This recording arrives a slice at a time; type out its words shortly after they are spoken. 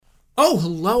Oh,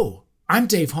 hello. I'm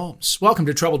Dave Holmes. Welcome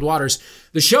to Troubled Waters,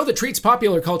 the show that treats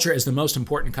popular culture as the most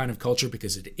important kind of culture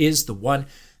because it is the one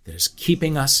that is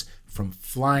keeping us from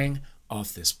flying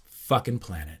off this fucking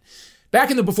planet.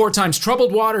 Back in the before times,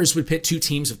 Troubled Waters would pit two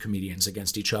teams of comedians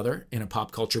against each other in a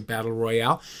pop culture battle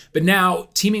royale. But now,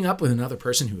 teaming up with another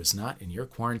person who is not in your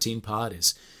quarantine pod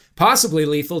is possibly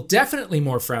lethal, definitely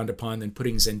more frowned upon than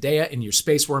putting Zendaya in your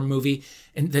Space Worm movie,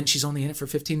 and then she's only in it for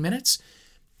 15 minutes.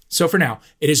 So for now,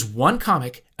 it is one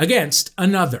comic against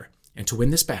another. And to win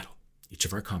this battle, each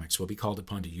of our comics will be called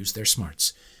upon to use their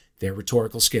smarts, their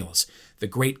rhetorical skills, the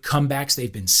great comebacks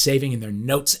they've been saving in their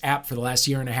notes app for the last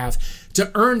year and a half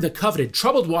to earn the coveted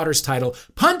Troubled Waters title,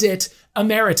 Pundit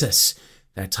Emeritus.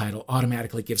 That title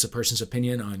automatically gives a person's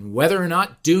opinion on whether or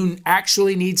not Dune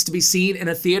actually needs to be seen in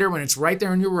a theater when it's right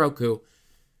there in your Roku.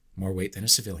 More weight than a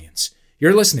civilian's.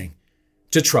 You're listening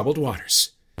to Troubled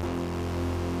Waters.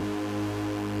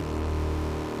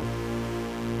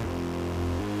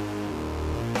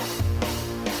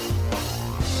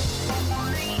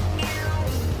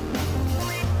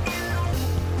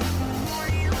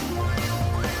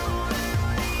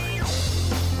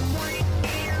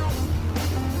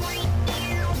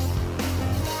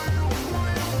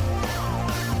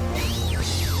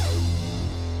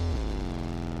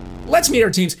 Let's meet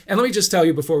our teams. And let me just tell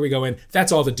you before we go in,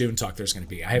 that's all the Dune talk there's going to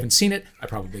be. I haven't seen it. I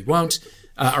probably won't.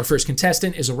 Our first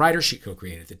contestant is a writer. She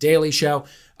co-created The Daily Show.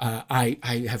 I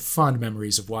have fond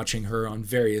memories of watching her on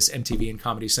various MTV and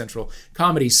Comedy Central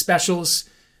comedy specials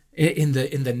in the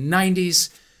 90s.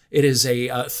 It is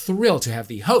a thrill to have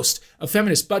the host of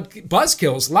Feminist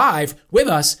Buzzkills live with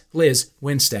us, Liz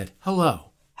Winstead.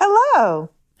 Hello.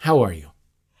 Hello. How are you?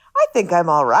 I think I'm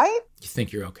all right. You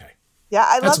think you're okay? Yeah,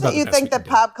 I That's love that you think that do.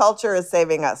 pop culture is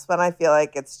saving us when I feel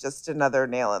like it's just another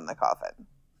nail in the coffin.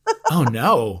 Oh,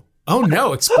 no. Oh,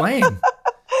 no. Explain.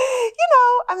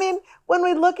 I mean, when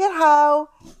we look at how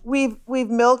we've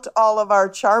milked all of our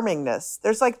charmingness,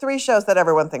 there's like 3 shows that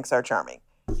everyone thinks are charming.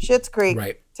 Schitt's Creek,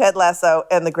 Right. Ted Lasso,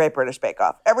 and The Great British Bake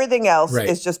Off. Everything else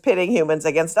is just pitting humans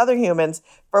against other humans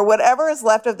for whatever is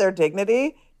left of their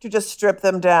dignity to just strip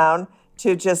them down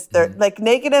to just, they're like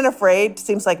Naked and Afraid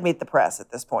seems like Meet the Press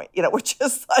at this point. We're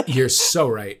just like. You're so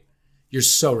right. You're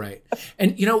so right.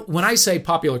 And, when I say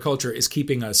popular culture is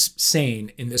keeping us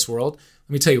sane in this world,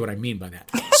 let me tell you what I mean by that.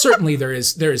 Certainly there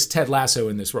is Ted Lasso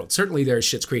in this world. Certainly there is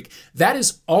Schitt's Creek. That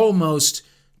is almost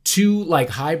too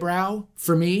highbrow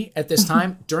for me at this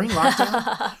time. During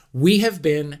lockdown, we have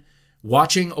been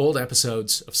watching old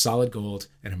episodes of Solid Gold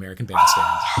and American Bandstand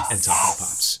and Top of the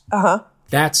Pops. Uh-huh.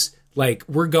 That's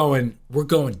we're going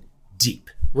deep.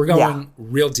 We're going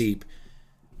real deep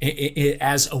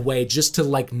as a way just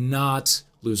to not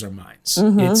lose our minds.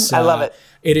 Mm-hmm. I love it.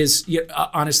 It is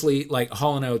honestly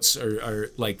Hall & Oates are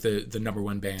the number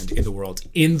one band in the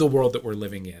world that we're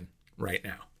living in right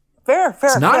now. Fair.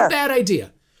 It's not a bad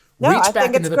idea. No, Reach I back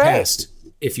think into it's the great. past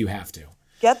if you have to.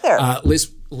 Get there.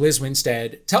 Liz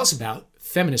Winstead, tell us about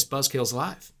Feminist Buzzkills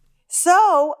Live.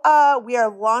 So we are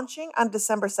launching on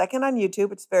December 2nd on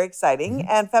YouTube. It's very exciting. Mm-hmm.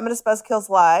 And Feminist Buzzkills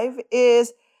Live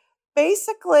is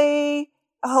basically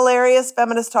a hilarious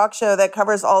feminist talk show that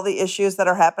covers all the issues that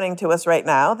are happening to us right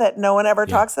now that no one ever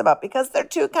talks about because they're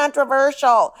too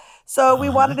controversial. So we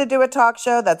wanted to do a talk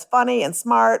show that's funny and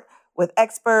smart with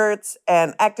experts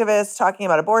and activists talking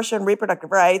about abortion,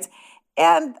 reproductive rights,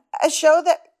 and a show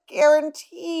that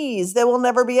guarantees there will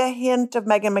never be a hint of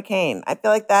Meghan McCain. I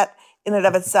feel like that in and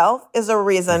of itself is a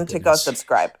reason to go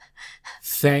subscribe.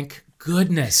 Thank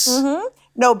goodness. Mm-hmm.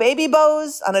 No baby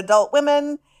bows on adult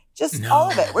women. Just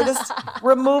all of it. We're just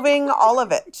removing all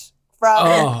of it from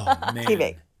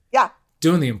TV. Yeah.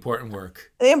 Doing the important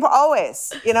work.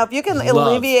 Always. If you can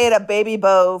alleviate a baby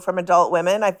bow from adult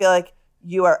women, I feel like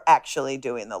you are actually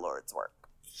doing the Lord's work.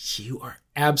 You are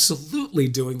absolutely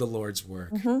doing the Lord's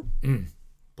work. Mm-hmm.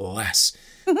 Bless.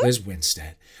 Liz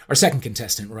Winstead. Our second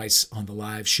contestant writes on the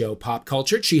live show Pop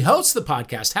Cultured. She hosts the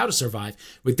podcast How to Survive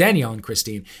with Danielle and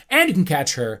Christine. And you can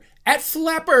catch her at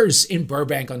Flappers in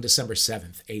Burbank on December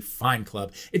 7th, a fine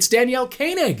club. It's Danielle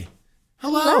Koenig.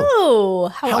 Hello. Hello.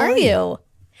 How are you?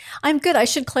 I'm good. I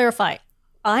should clarify.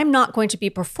 I'm not going to be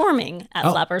performing at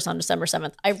Flappers on December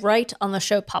 7th. I write on the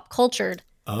show Pop Cultured,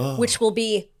 which will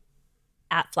be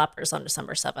at Flappers on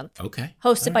December 7th. Okay.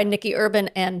 Hosted by Nikki Urban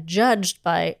and judged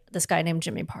by this guy named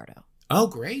Jimmy Pardo. Oh,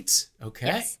 great. Okay.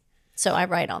 Yes. So I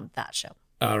write on that show.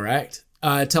 All right.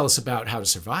 Tell us about How to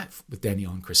Survive with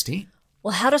Danielle and Christine.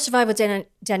 Well, How to Survive with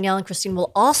Danielle and Christine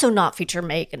will also not feature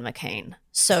Meghan McCain.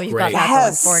 So you've got that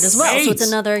going for it as well. Great. So it's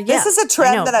another, This is a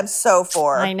trend that I'm so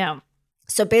for. I know.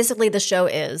 So basically the show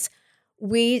is,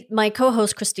 my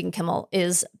co-host Christine Kimmel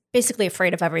is basically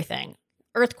afraid of everything.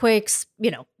 earthquakes,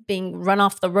 being run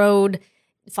off the road,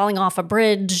 falling off a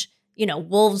bridge,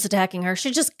 wolves attacking her.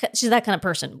 She's that kind of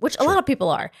person, which a lot of people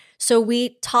are. So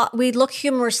we look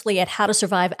humorously at how to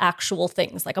survive actual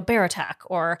things like a bear attack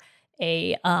or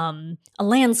a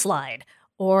landslide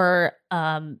or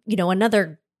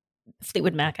another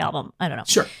Fleetwood Mac album. I don't know.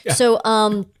 Sure. Yeah.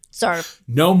 So sorry.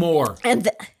 No more. And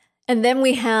then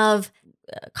we have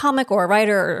a comic or a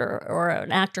writer or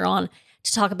an actor on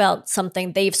to talk about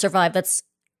something they've survived that's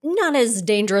not as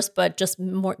dangerous, but just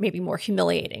maybe more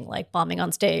humiliating, like bombing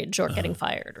on stage or getting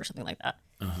fired or something like that.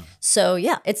 So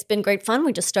yeah, it's been great fun.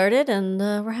 We just started and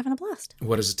we're having a blast.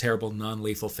 What is a terrible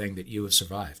non-lethal thing that you have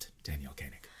survived, Danielle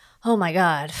Koenig? Oh my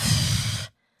God.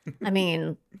 I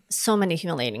mean, so many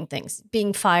humiliating things.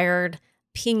 Being fired,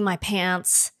 peeing my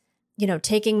pants,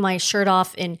 taking my shirt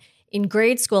off. In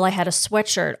grade school, I had a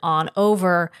sweatshirt on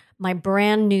over my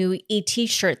brand new E.T.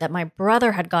 shirt that my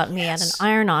brother had gotten me at an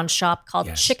iron-on shop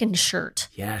called Chicken Shirt,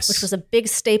 which was a big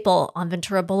staple on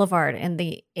Ventura Boulevard in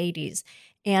the 80s.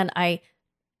 And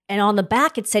on the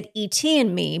back, it said E.T.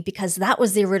 and me because that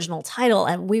was the original title,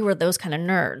 and we were those kind of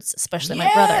nerds, especially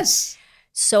my brother.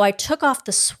 So I took off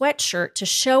the sweatshirt to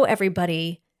show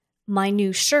everybody my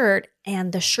new shirt,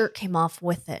 and the shirt came off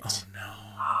with it. Oh, no.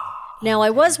 Now, I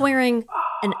was wearing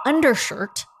an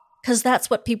undershirt because that's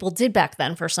what people did back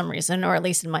then for some reason, or at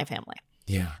least in my family.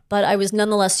 Yeah. But I was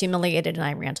nonetheless humiliated, and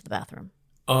I ran to the bathroom.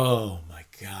 Oh, my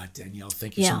God, Danielle.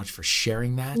 Thank you so much for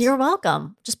sharing that. You're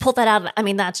welcome. Just pull that out. I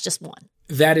mean, that's just one.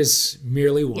 That is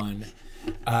merely one.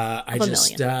 I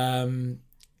just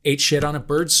ate shit on a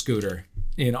bird scooter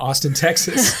in Austin,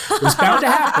 Texas. It was bound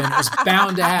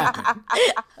to happen.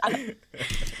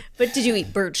 But did you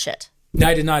eat bird shit? No,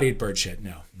 I did not eat bird shit.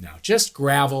 No. Just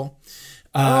gravel.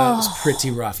 It was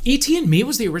pretty rough. E.T. and Me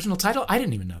was the original title? I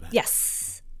didn't even know that.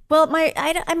 Yes. Well,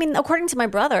 I mean, according to my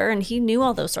brother, and he knew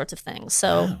all those sorts of things.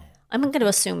 So I'm going to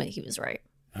assume that he was right.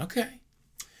 Okay.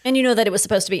 And you know that it was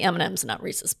supposed to be M&M's and not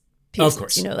Reese's Pieces. Of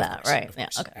course. You know that, right? Yeah,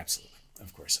 okay. Absolutely.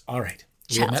 Of course. All right.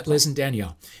 We have met Liz and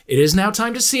Danielle. It is now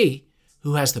time to see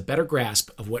who has the better grasp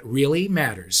of what really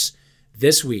matters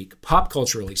this week, pop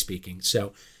culturally speaking.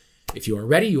 So if you are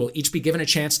ready, you will each be given a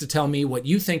chance to tell me what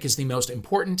you think is the most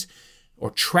important or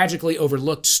tragically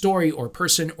overlooked story or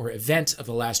person or event of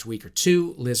the last week or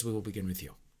two. Liz, we will begin with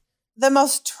you. The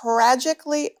most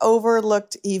tragically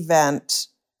overlooked event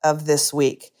of this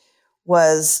week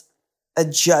was a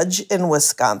judge in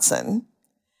Wisconsin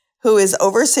who is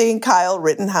overseeing Kyle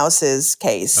Rittenhouse's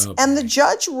case. Okay. And the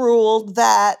judge ruled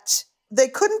that they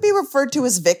couldn't be referred to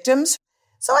as victims.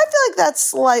 So I feel like that's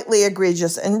slightly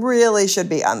egregious and really should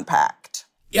be unpacked.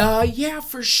 Yeah,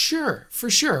 for sure.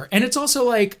 And it's also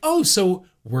like, so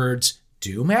words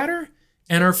do matter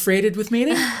and are freighted with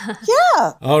meaning?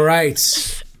 Yeah. All right.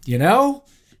 What's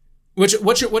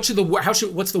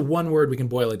the one word we can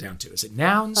boil it down to? Is it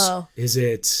nouns? Oh. Is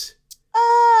it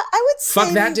I would say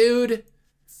fuck that dude?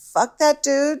 Fuck that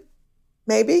dude,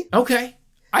 maybe. Okay.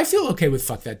 I feel okay with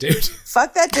fuck that dude.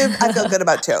 Fuck that dude, I feel good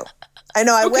about too. I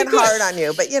know I went hard on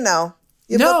you, but you put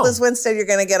Liz Winstead, you're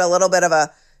going to get a little bit of a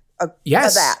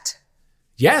that.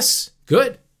 Yes,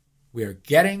 good. We are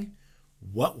getting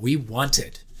what we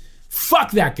wanted.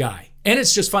 Fuck that guy. And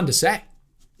it's just fun to say.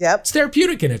 Yep. It's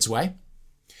therapeutic in its way.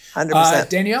 100%.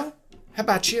 Danielle, how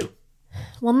about you?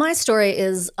 Well, my story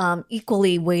is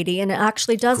equally weighty, and it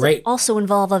actually does also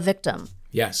involve a victim.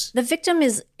 Yes. The victim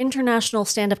is international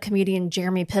stand-up comedian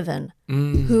Jeremy Piven,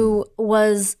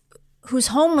 whose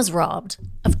home was robbed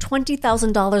of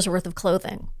 $20,000 worth of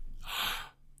clothing.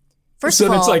 First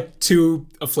of all, it's like 2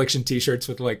 Affliction t-shirts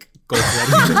with like gold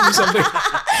lettering or something.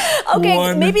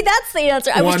 Okay, maybe that's the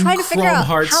answer. I was trying to figure out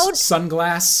how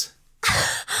sunglass.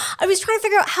 I was trying to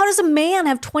figure out, how does a man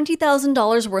have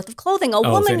 $20,000 worth of clothing? A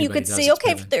woman, you could see,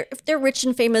 okay, if they're rich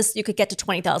and famous, you could get to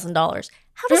 $20,000.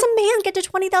 How does a man get to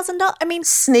 $20,000? I mean,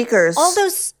 sneakers. All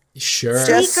those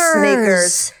Just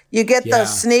sneakers. You get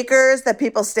those sneakers that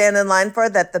people stand in line for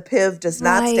that the PIV does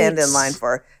not stand in line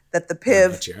for. That the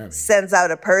PIV sends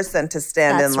out a person to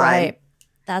stand in line.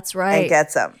 That's right. And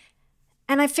gets them.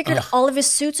 And I figured all of his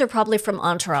suits are probably from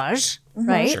Entourage,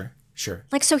 right? Sure.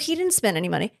 Like, so he didn't spend any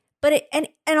money. But and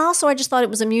also I just thought it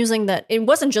was amusing that it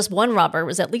wasn't just one robber, it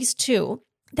was at least 2,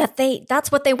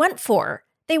 that's what they went for.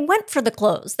 They went for the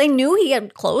clothes. They knew he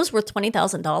had clothes worth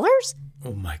 $20,000.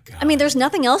 Oh my God. I mean, there's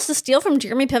nothing else to steal from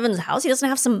Jeremy Piven's house. He doesn't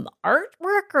have some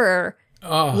artwork or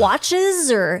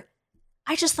watches or...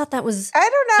 I just thought that was... I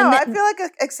don't know. I feel like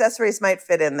accessories might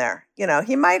fit in there.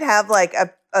 He might have like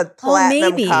a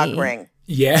platinum cock ring.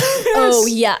 Yes. Oh,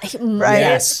 yeah. Right?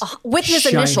 Yes. With his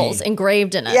initials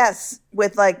engraved in it. Yes.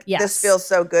 With this feels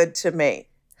so good to me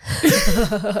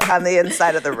on the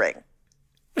inside of the ring.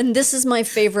 And this is my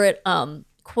favorite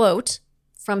quote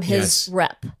from his Yes.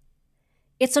 rep.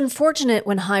 It's unfortunate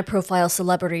when high-profile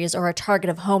celebrities are a target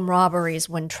of home robberies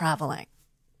when traveling.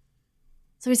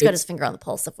 So he's got his finger on the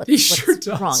pulse of what's sure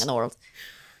does. wrong in the world.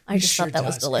 I just Sure thought that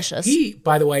was does. delicious. He,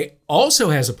 by the way,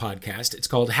 also has a podcast. It's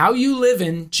called How You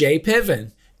Livin', Jay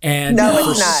Piven. And No,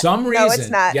 for it's not. some reason, No, it's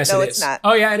not. yes, No, it it's is. not.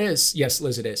 Oh, yeah, it is. Yes,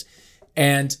 Liz, it is.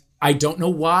 And I don't know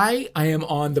why I am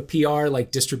on the PR like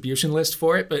distribution list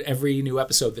for it, but every new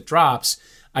episode that drops,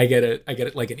 I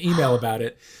get like an email about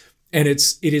it, and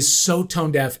it is so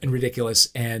tone deaf and ridiculous,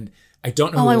 and I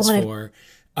don't know who it's for.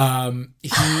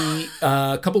 He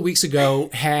a couple weeks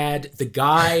ago had the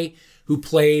guy who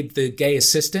played the gay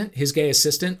assistant, his gay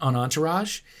assistant on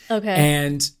Entourage. Okay.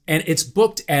 And it's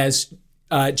booked as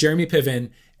Jeremy Piven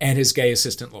and his gay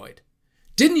assistant Lloyd.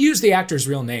 Didn't use the actor's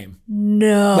real name.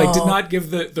 No. Like did not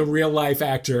give the real life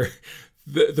actor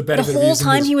the benefit The of whole using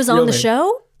time his he was real on the name.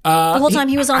 show? The whole time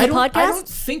he was on the podcast? I don't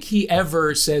think he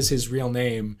ever says his real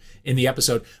name in the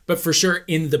episode, but for sure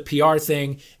in the PR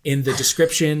thing, in the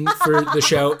description for the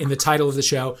show, in the title of the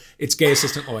show, it's gay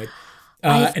assistant Lloyd.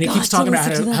 And he keeps talking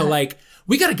about how like,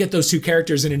 we got to get those two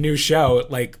characters in a new show.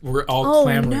 Like we're all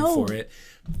clamoring for it.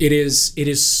 It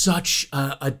is such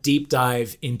a deep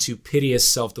dive into piteous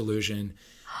self-delusion.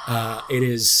 It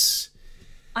is.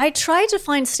 I tried to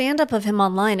find stand-up of him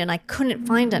online and I couldn't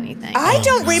find anything. I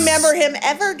don't remember him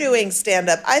ever doing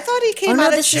stand-up. I thought he came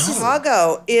out of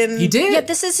Chicago in. He did. Yeah,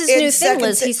 this is his new thing,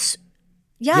 Liz.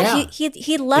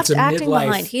 He left It's a acting midlife.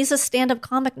 behind. He's a stand-up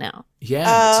comic now.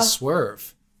 Yeah, it's a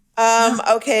swerve.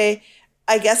 Okay.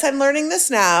 I guess I'm learning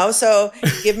this now. So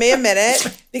give me a minute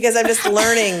because I'm just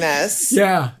learning this.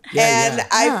 Yeah. And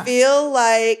I feel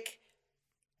like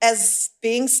as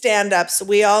being stand-ups,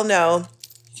 we all know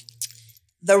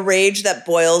the rage that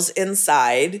boils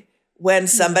inside when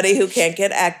somebody who can't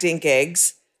get acting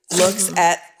gigs looks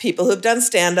at people who've done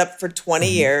stand-up for 20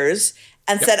 years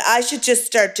and said, I should just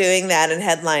start doing that and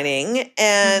headlining.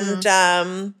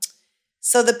 And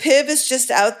so the Piv is just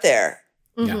out there.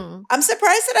 Yeah. I'm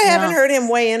surprised that I haven't heard him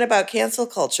weigh in about cancel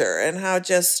culture and how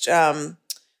just the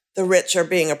rich are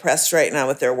being oppressed right now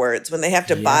with their words when they have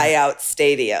to buy out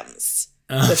stadiums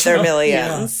with their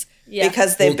millions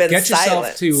because they've been get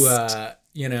silenced. Yourself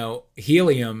to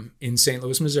Helium in St.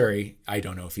 Louis, Missouri. I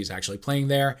don't know if he's actually playing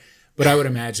there, but I would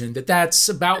imagine that's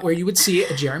about where you would see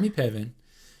a Jeremy Piven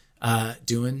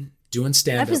doing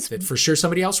stand-up that for sure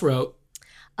somebody else wrote.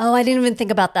 Oh, I didn't even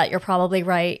think about that. You're probably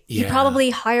right. Yeah. He probably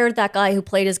hired that guy who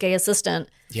played his gay assistant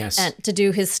and to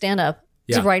do his stand-up,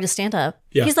 to write his stand-up.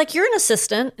 Yeah. He's like, you're an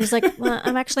assistant. He's like, well,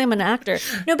 I'm an actor.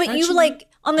 No, but you like,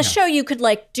 on the show, you could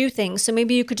like do things. So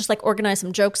maybe you could just like organize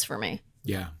some jokes for me.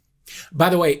 Yeah. By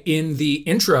the way, in the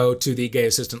intro to the Gay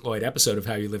Assistant Lloyd episode of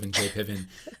How You Live in Jay Piven,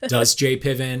 does Jay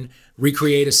Piven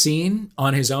recreate a scene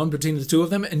on his own between the two of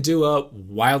them and do a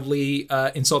wildly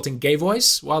insulting gay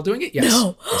voice while doing it? Yes.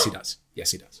 No. Yes, he does.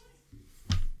 Yes, he does.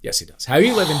 Yes, he does. How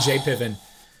You Live in Jay Piven,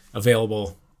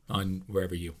 available on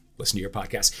wherever you listen to your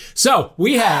podcast. So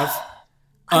we have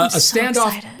a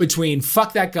standoff between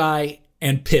Fuck That Guy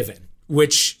and Piven,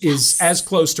 which is as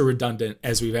close to redundant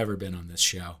as we've ever been on this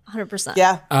show. 100%.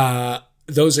 Yeah.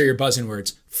 Those are your buzzing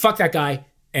words. Fuck that guy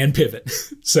and Piven.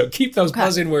 So keep those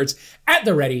buzzing words at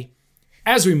the ready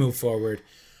as we move forward.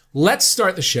 Let's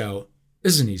start the show.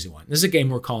 This is an easy one. This is a game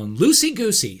we're calling Loosey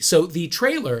Goosey. So the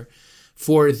trailer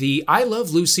for the I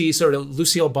Love Lucy sort of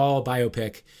Lucille Ball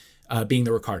biopic, Being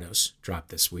the Ricardos, dropped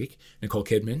this week. Nicole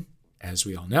Kidman, as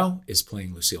we all know, is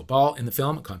playing Lucille Ball in the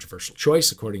film, a controversial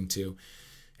choice, according to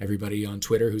everybody on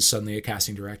Twitter who's suddenly a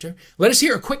casting director. Let us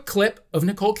hear a quick clip of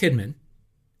Nicole Kidman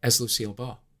as Lucille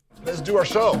Ball. Let's do our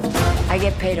show. I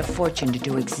get paid a fortune to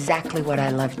do exactly what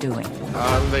I love doing.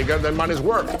 They got their money's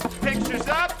worth. Pictures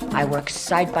up. I work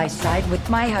side by side with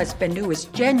my husband, who is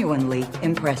genuinely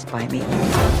impressed by me.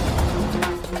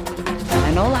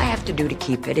 And all I have to do to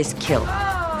keep it is kill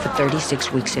for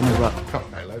 36 weeks in a row. Oh,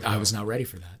 I love I was not ready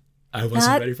for that. I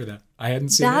wasn't ready for that. I hadn't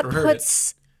seen it or heard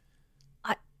it.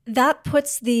 That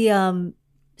puts the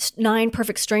 9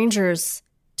 Perfect Strangers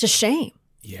to shame.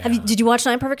 Yeah. Did you watch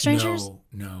 9 Perfect Strangers?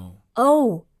 No.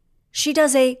 Oh, she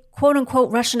does a quote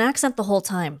unquote Russian accent the whole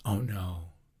time. Oh, no.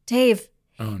 Dave.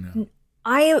 Oh, no.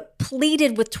 I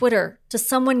pleaded with Twitter to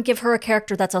someone give her a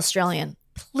character that's Australian.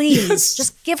 Please,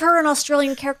 just give her an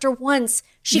Australian character once.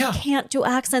 She can't do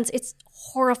accents. It's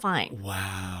horrifying.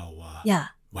 Wow. Yeah.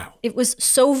 Wow. It was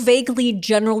so vaguely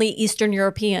generally Eastern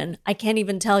European. I can't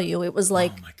even tell you. It was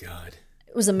like, oh my God.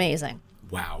 It was amazing.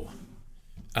 Wow.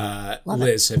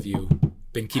 Liz, have you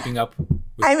been keeping up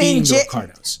with I mean, Being the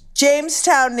Ricardos?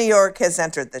 Jamestown, New York has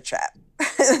entered the chat.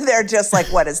 They're just like,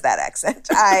 what is that accent?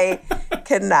 I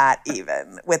cannot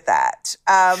even with that.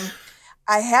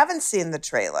 I haven't seen the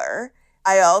trailer.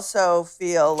 I also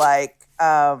feel like,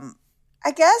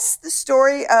 I guess the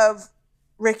story of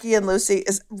Ricky and Lucy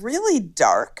is really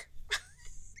dark.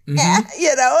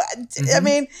 I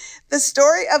mean, the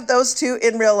story of those two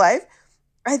in real life,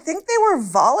 I think they were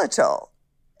volatile.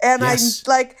 And Yes.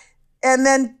 and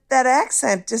then that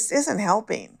accent just isn't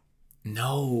helping.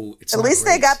 No, it's At not least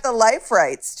great. they got the life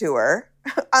rights to her.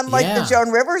 Unlike the Yeah.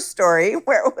 Joan Rivers story,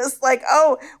 where it was like,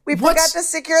 oh, we forgot What's- to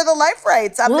secure the life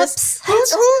rights on this.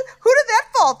 Whoops. Who did that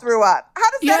fall through on? How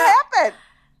does that happen?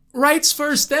 Rights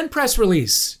first, then press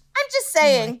release. I'm just Oh my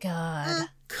saying. God.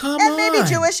 Come And on. maybe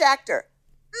Jewish actor.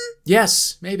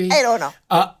 Yes, maybe. I don't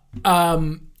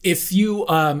know. If you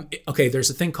okay, there's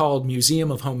a thing called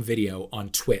Museum of Home Video on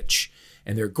Twitch,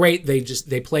 and they're great.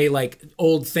 They play like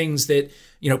old things that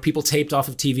people taped off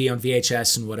of TV on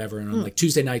VHS and whatever. And on like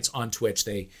Tuesday nights on Twitch,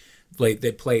 they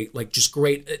play like just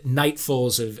great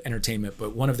nightfuls of entertainment.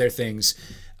 But one of their things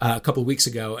a couple of weeks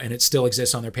ago, and it still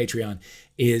exists on their Patreon,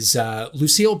 is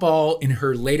Lucille Ball in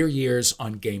her later years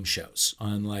on game shows,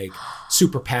 on like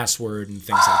Super Password and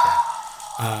things like that.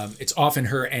 It's often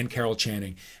her and Carol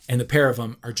Channing, and the pair of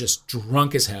them are just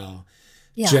drunk as hell.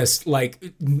 Yeah. Just like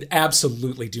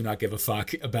absolutely do not give a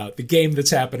fuck about the game that's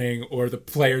happening or the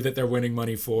player that they're winning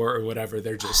money for or whatever.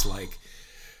 They're just like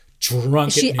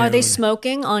drunk. Are they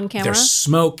smoking on camera? They're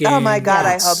smoking. Oh my God,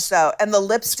 Yes. I hope so. And the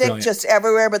lipstick brilliant. just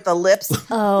everywhere, but the lips.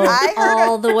 Oh, I heard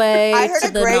all the way I heard to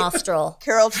a the great nostril.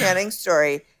 Carol Channing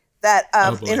story that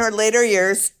boy. in her later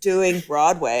years doing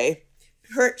Broadway,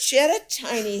 she had a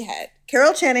tiny head.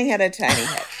 Carol Channing had a tiny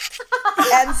head.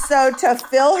 And so to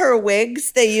fill her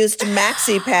wigs, they used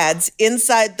maxi pads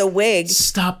inside the wig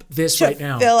Stop this to right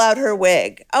now. fill out her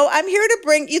wig. Oh, I'm here to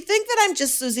bring, you think that I'm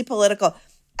just Susie Political.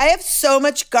 I have so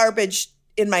much garbage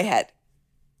in my head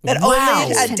that Wow.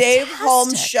 only a Dave Fantastic.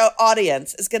 Holmes show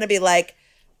audience is going to be like,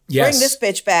 Yes. bring this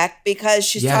bitch back because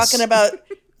she's Yes. talking about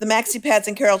the maxi pads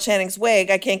in Carol Channing's wig.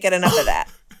 I can't get enough of that.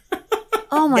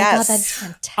 Oh my Yes. God, that's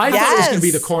fantastic. I thought it was going to be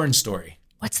Yes. the corn story.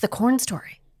 What's the corn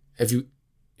story?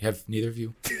 Have neither of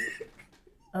you?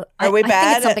 Are we I bad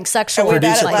think it's at- something sexual. are we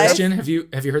bad Producer at life? Christian, have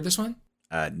you heard this one?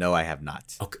 No, I have not.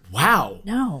 Okay. Wow.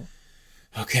 No.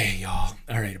 Okay, y'all.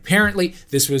 All right. Apparently,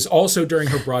 this was also during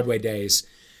her Broadway days.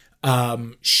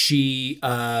 She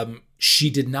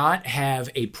did not have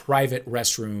a private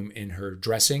restroom in her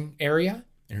dressing area,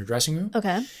 in her dressing room.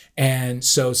 Okay. And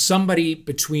so somebody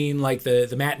between like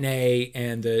the matinee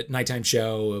and the nighttime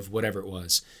show of whatever it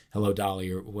was, Hello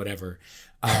Dolly or whatever,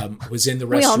 was in the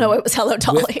restroom. We all know it was Hello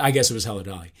Dolly. I guess it was Hello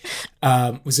Dolly.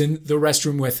 Was in the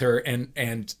restroom with her and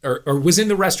was in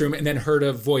the restroom and then heard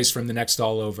a voice from the next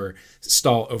stall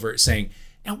over saying,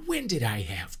 "Now when did I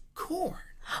have corn?"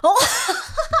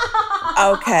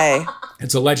 Okay.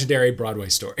 It's a legendary Broadway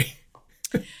story.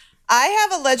 I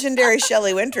have a legendary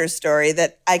Shelley Winters story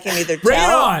that I can either Bring it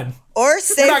tell on. or We're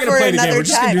save not going for to play today. another We're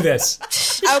just going time. to do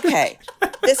this. Okay.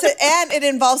 And it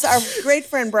involves our great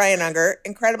friend Brian Unger,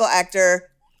 incredible actor,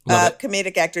 Love it.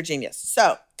 comedic actor genius.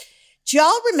 So, do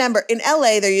y'all remember in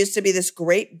LA there used to be this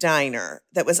great diner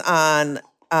that was on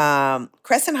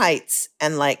Crescent Heights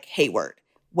and like Hayward,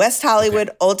 West Hollywood,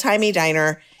 old-timey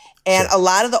diner. And a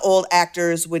lot of the old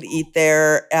actors would eat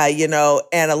there,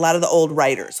 and a lot of the old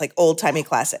writers, like old-timey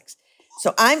classics.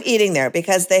 So I'm eating there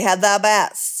because they had the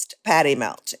best patty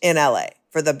melt in LA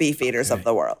for the beef eaters of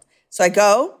the world. So I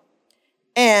go,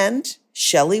 and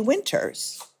Shelley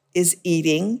Winters is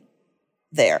eating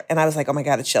there. And I was like, oh my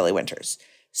God, it's Shelley Winters.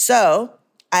 So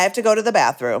I have to go to the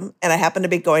bathroom, and I happen to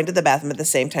be going to the bathroom at the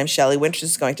same time Shelley Winters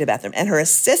is going to the bathroom. And her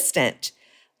assistant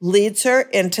leads her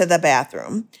into the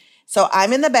bathroom. So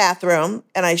I'm in the bathroom,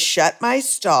 and I shut my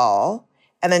stall,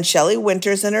 and then Shelley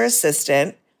Winters and her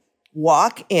assistant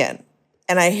walk in.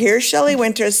 And I hear Shelley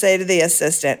Winters say to the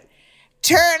assistant,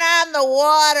 "Turn on the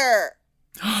water."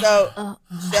 So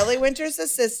Shelley Winters'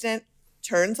 assistant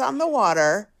turns on the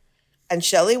water, and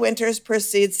Shelley Winters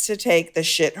proceeds to take the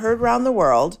shit heard around the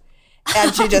world.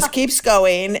 And she just keeps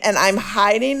going. And I'm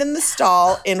hiding in the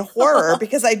stall in horror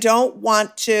because I don't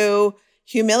want to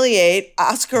humiliate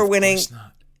Oscar-winning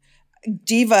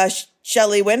diva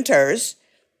Shelley Winters.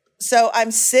 So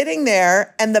I'm sitting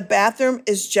there, and the bathroom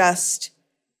is just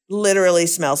literally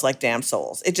smells like damn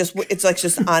souls. It's like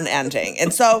just unending.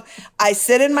 And so I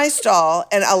sit in my stall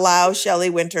and allow Shelley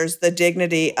Winters the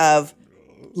dignity of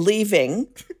leaving.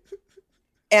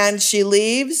 And she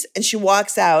leaves and she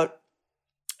walks out.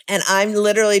 And I'm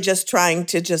literally just trying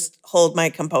to just hold my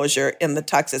composure in the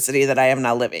toxicity that I am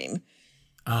now living.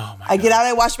 Oh my I get out,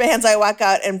 I wash my hands, I walk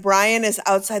out, and Brian is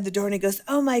outside the door and he goes,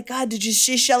 "Oh my God, did you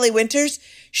see Shelley Winters?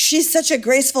 She's such a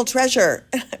graceful treasure."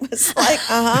 And I was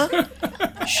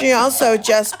like, She also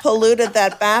just polluted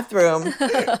that bathroom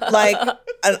like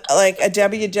a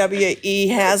WWE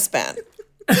has been.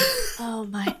 Oh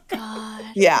my God.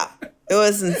 Yeah, it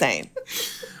was insane.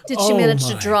 Did she manage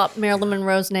to drop Marilyn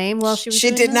Monroe's name while she was She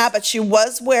doing did this? not, but she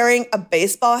was wearing a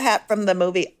baseball hat from the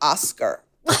movie Oscar.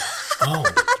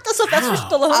 The Sylvester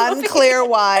Stallone movie. Unclear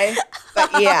why,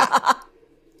 but yeah.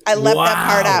 I left that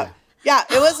part out. Yeah,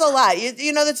 it was a lot.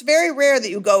 You know, it's very rare that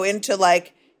you go into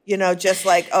like, you know, just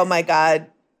like, oh my God,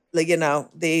 like, you know,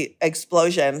 the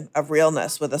explosion of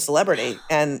realness with a celebrity.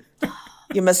 And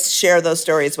you must share those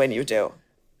stories when you do.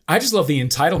 I just love the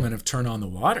entitlement of Turn on the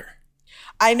Water.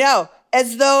 I know.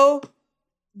 As though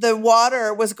the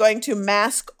water was going to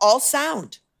mask all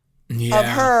sound of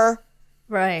her,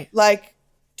 Right. like,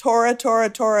 Tora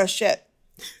shit.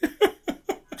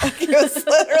 It was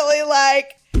literally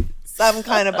like some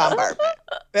kind of bombardment.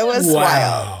 It was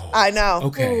wild. I know.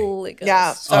 Okay. Holy goodness.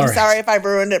 Yeah. So I'm sorry if I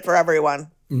ruined it for everyone.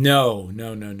 No.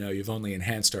 You've only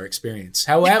enhanced our experience.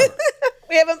 However,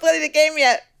 We haven't played the game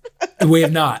yet. we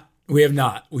have not.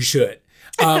 We should.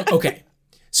 Okay.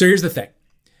 So here's the thing.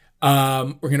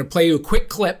 We're going to play you a quick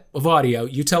clip of audio.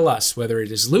 You tell us whether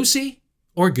it is Lucy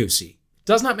or Goosey.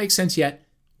 Does not make sense yet.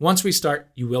 Once we start,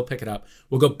 you will pick it up.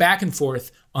 We'll go back and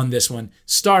forth on this one,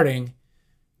 starting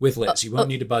with Liz. You won't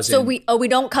need to buzz in. So we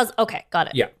don't cause. Okay, got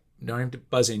it. Yeah, don't have to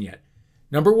buzz in yet.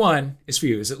 Number one is for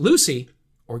you. Is it Lucy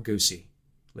or Goosey?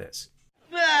 Liz.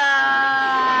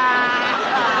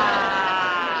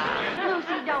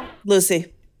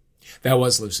 Lucy. That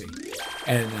was Lucy.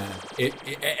 And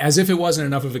as if it wasn't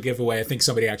enough of a giveaway, I think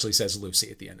somebody actually says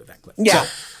Lucy at the end of that clip. Yeah.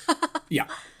 So, yeah.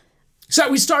 So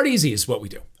we start easy is what we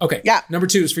do. Okay. Yeah. Number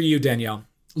two is for you, Danielle.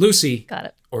 Lucy. Got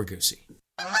it. Or Goosey.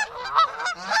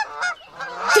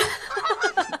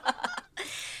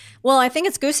 Well, I think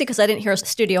it's Goosey because I didn't hear a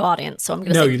studio audience, so I'm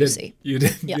going to say Goosey. You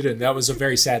didn't. You didn't. That was a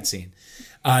very sad scene.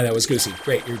 That was Goosey.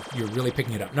 Great. You're really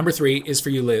picking it up. Number three is for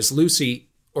you, Liz. Lucy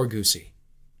or Goosey?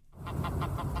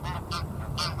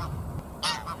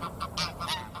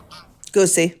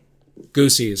 Goosey.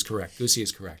 Goosey is correct. Goosey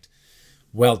is correct.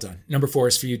 Well done. Number four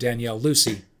is for you, Danielle.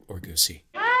 Lucy or Goosey?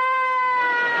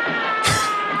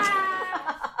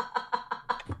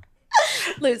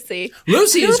 Lucy.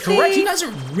 Lucy is correct. You guys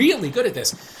are really good at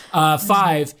this.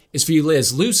 Five is for you,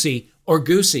 Liz. Lucy or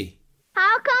Goosey?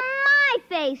 How come my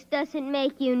face doesn't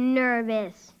make you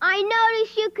nervous? I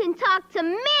notice you can talk to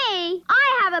me.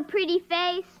 I have a pretty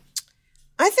face.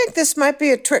 I think this might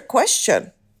be a trick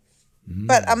question,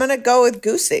 but I'm going to go with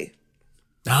Goosey.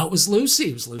 No, it was Lucy.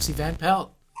 It was Lucy Van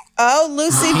Pelt. Oh,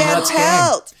 Lucy Van Peanuts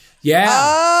Pelt. Yeah.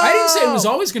 Oh. I didn't say it was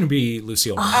always going to be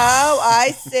Lucille. Oh,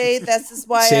 I see. This is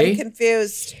why I'm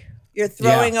confused. You're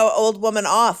throwing an old woman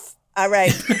off. All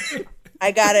right.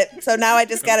 I got it. So now I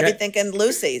just got to be thinking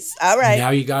Lucy's. All right. Now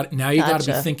you got to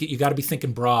be thinking. You got to be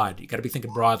thinking broad. You got to be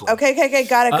thinking broadly. Okay.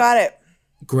 Got it.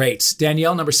 Great.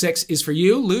 Danielle, number six is for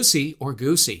you, Lucy or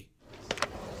Goosey?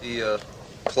 The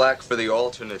plaque for the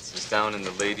alternates is down in the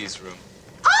ladies' room.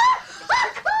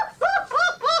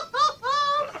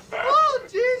 Oh,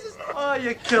 Jesus. Oh,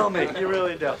 you kill me. You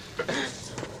really do.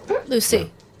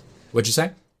 Lucy. What'd you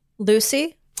say?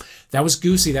 Lucy. That was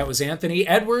Goosey. That was Anthony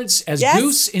Edwards as Yes,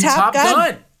 Goose in Top Top Gun.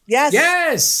 Gun. Yes.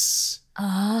 Yes.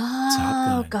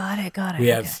 Oh, got it. We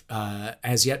have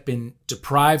as yet been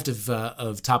deprived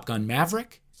of Top Gun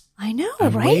Maverick. I know,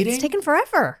 I'm right? waiting. It's taken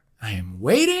forever. I am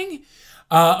waiting.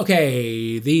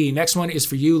 Okay, the next one is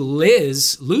for you,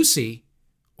 Liz, Lucy,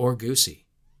 or Goosey.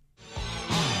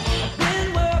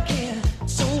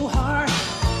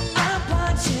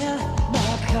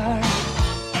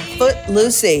 Foot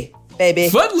Lucy, baby.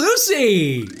 Foot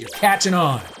Lucy! You're catching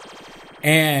on.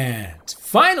 And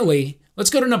finally, let's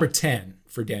go to number 10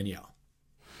 for Danielle.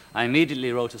 I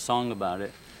immediately wrote a song about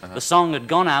it. The song had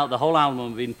gone out, the whole album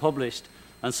had been published,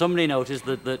 and somebody noticed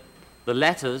that the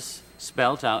letters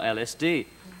spelt out LSD.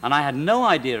 And I had no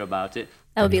idea about it.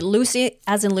 That would be Lucy,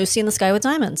 as in Lucy in the Sky with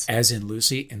Diamonds. As in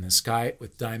Lucy in the Sky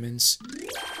with Diamonds.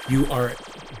 You are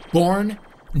born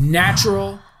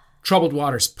natural Troubled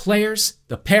Waters players,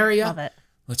 the Paria. Love it.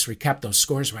 Let's recap those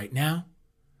scores right now.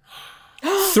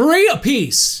 3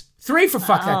 apiece. 3 for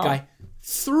fuck that guy.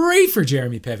 3 for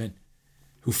Jeremy Piven,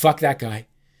 who fucked that guy.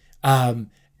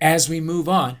 As we move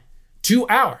on to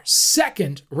our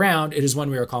second round, it is one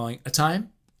we are calling A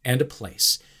Time and a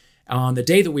Place. On the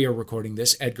day that we are recording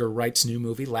this, Edgar Wright's new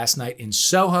movie, Last Night in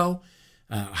Soho,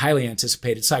 highly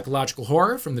anticipated psychological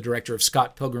horror from the director of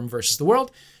Scott Pilgrim vs. the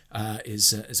World,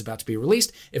 is about to be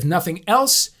released. If nothing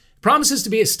else, promises to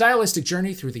be a stylistic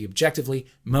journey through the objectively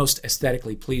most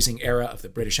aesthetically pleasing era of the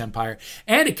British Empire,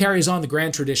 and it carries on the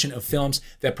grand tradition of films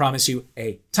that promise you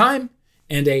a time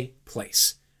and a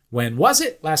place. When was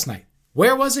it? Last night.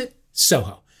 Where was it?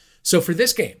 Soho. So for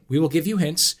this game, we will give you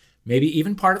hints, maybe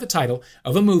even part of the title,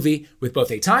 of a movie with both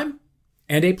a time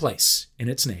and a place in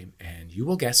its name, and you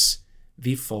will guess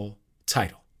the full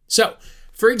title. So,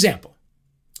 for example,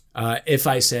 if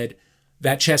I said,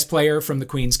 that chess player from The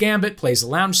Queen's Gambit plays a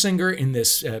lounge singer in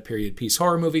this period piece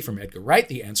horror movie from Edgar Wright,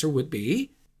 the answer would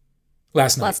be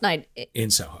Last Night in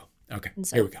Soho. Okay,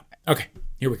 here we go. Okay,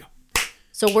 here we go.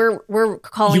 So we're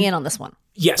calling in on this one.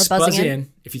 Yes, buzz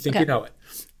in if you think you know it.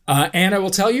 And I will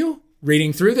tell you,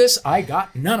 reading through this, I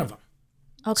got none of them.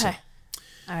 Okay.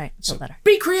 All right, so better.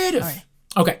 Be creative. All right.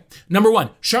 Okay, number 1.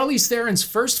 Charlize Theron's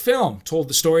first film told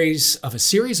the stories of a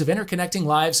series of interconnecting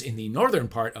lives in the northern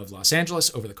part of Los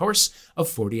Angeles over the course of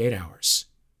 48 hours.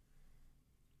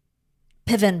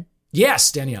 Piven.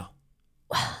 Yes, Danielle.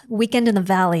 Weekend in the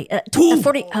Valley.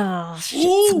 40. Oh,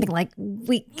 shit, something like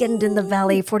Weekend in the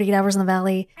Valley. 48 Hours in the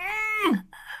Valley.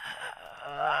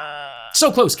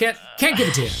 So close. Can't give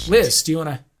it to you. Liz, do you want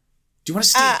to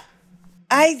steal?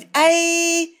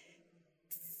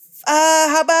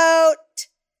 How about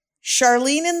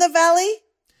Charlene in the Valley?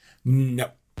 No.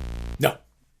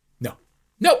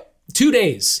 2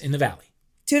 days in the Valley.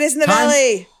 2 days in the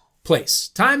Valley. Place.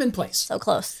 Time and place. So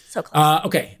close.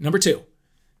 Okay, number 2.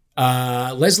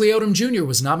 Leslie Odom Jr.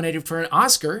 was nominated for an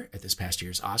Oscar at this past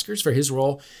year's Oscars for his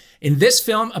role in this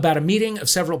film about a meeting of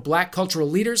several black cultural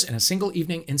leaders in a single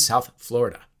evening in South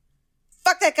Florida.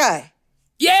 Fuck that guy.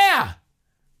 Yeah!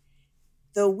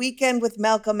 The Weekend with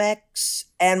Malcolm X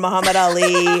and Muhammad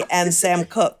Ali and Sam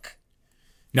Cooke.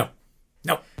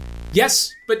 No.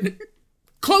 Yes, but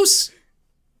close.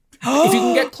 If you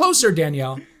can get closer,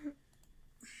 Danielle.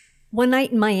 One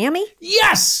Night in Miami?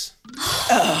 Yes!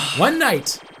 One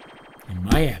Night in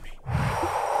Miami.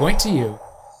 Point to you,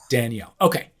 Danielle.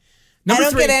 Okay. Number I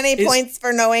don't 3 get any points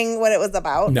for knowing what it was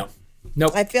about. No.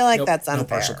 Nope. I feel like that's unfair. No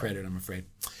partial credit, I'm afraid.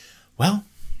 Well,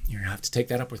 you're going to have to take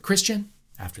that up with Christian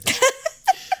after this.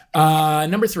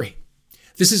 Number 3.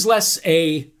 This is less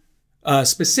a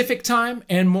specific time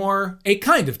and more a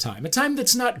kind of time, a time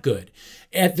that's not good.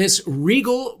 At this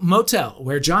Regal Motel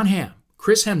where Jon Hamm,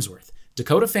 Chris Hemsworth,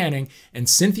 Dakota Fanning, and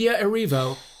Cynthia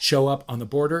Erivo show up on the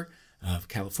border of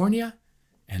California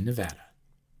and Nevada.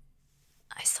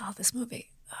 I saw this movie.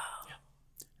 Oh. Yeah.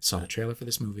 Saw the trailer for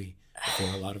this movie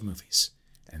before a lot of movies,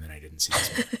 and then I didn't see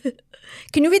this movie.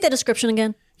 Can you read the description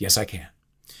again? Yes, I can.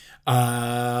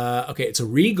 Okay, it's a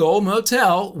Regal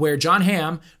Motel where Jon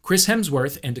Hamm, Chris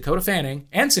Hemsworth, and Dakota Fanning,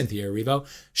 and Cynthia Erivo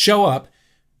show up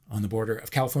on the border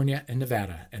of California and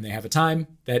Nevada, and they have a time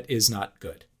that is not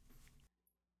good.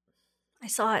 I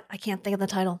saw it. I can't think of the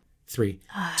title. 3,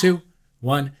 2,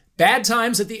 1. Bad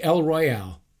Times at the El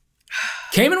Royale.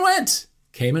 Came and went.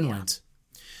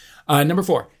 Number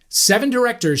 4. 7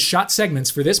 directors shot segments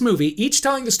for this movie, each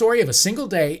telling the story of a single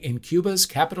day in Cuba's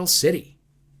capital city.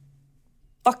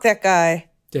 Fuck that guy.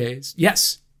 Days.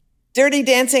 Yes. Dirty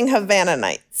Dancing Havana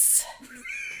Nights.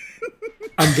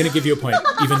 I'm going to give you a point,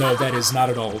 even though that is not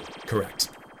at all correct.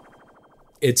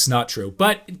 It's not true.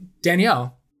 But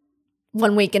Danielle.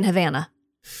 1 Week in Havana.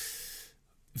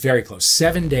 Very close.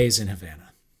 7 days in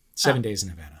Havana. 7 days in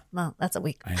Havana. Well, that's a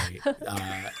week.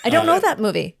 I don't know that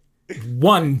movie.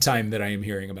 One time that I am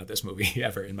hearing about this movie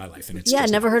ever in my life. And it's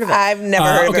never heard of it. I've never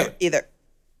heard of it either.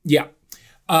 Yeah.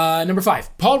 Number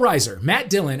 5. Paul Reiser, Matt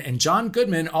Dillon, and John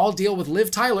Goodman all deal with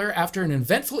Liv Tyler after an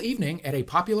eventful evening at a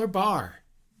popular bar.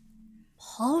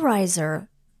 Paul Reiser,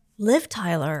 Liv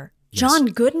Tyler, John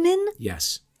Goodman?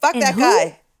 Yes. Fuck that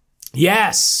guy.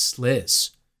 Yes,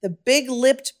 Liz. The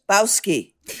Big-Lipped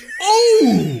Bowski.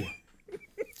 Oh!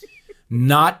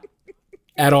 Not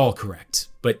at all correct.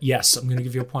 But yes, I'm going to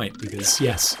give you a point because,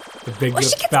 yes, the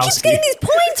Big-Lipped Bowski. She keeps getting these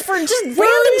points for just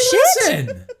random shit.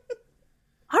 Listen.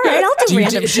 All right, I'll do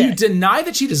random shit. Do you deny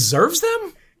that she deserves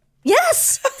them?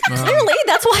 Yes, clearly.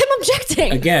 That's why I'm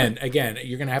objecting. Again,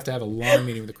 you're going to have a long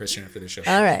meeting with the Christian after this show.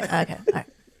 All right, okay.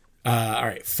 All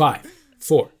right, 5,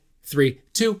 4, 3,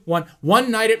 2, 1. One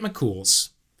Night at McCool's.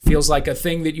 Feels like a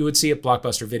thing that you would see at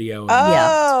Blockbuster Video.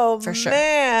 Oh, for sure.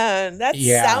 Man, that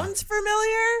sounds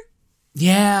familiar.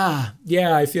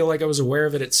 Yeah, I feel like I was aware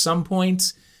of it at some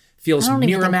point. Feels Miramax. I don't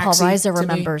even think Paul Reiser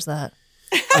remembers that.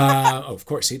 Of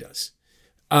course he does.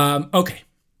 Okay.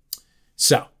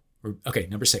 So,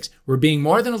 number 6. We're being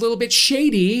more than a little bit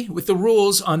shady with the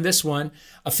rules on this one.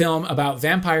 A film about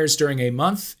vampires during a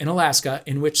month in Alaska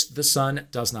in which the sun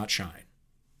does not shine.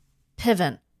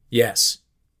 Piven. Yes.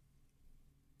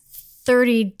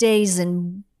 30 Days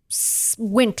in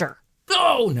Winter.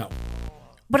 No.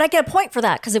 But I get a point for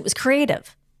that because it was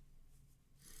creative.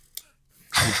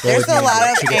 There's a lot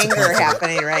of anger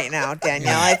happening right now,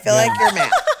 Danielle. I feel like you're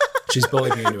mad. She's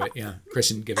bullied me into it. Yeah.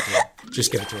 Kristen, give it to her.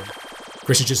 Just give it to her.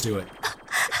 Kristen, just do it.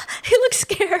 He looks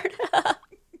scared.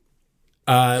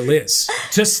 Liz,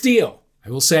 to steal, I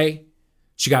will say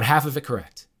she got half of it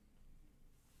correct.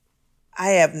 I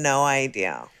have no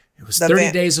idea. It was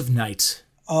 30 Days of Night.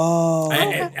 Oh.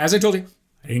 And as I told you,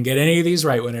 I didn't get any of these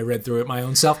right when I read through it my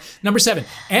own self. Number 7,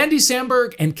 Andy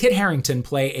Samberg and Kit Harington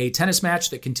play a tennis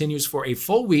match that continues for a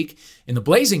full week in the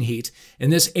blazing heat in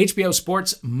this HBO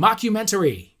Sports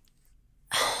mockumentary.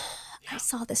 I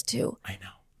saw this too. I know.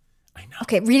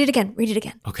 Okay, read it again.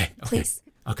 Okay. Please.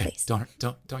 Okay. Please. Don't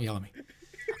yell at me.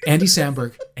 Andy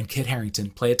Samberg and Kit Harington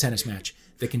play a tennis match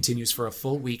that continues for a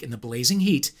full week in the blazing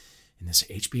heat in this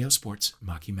HBO Sports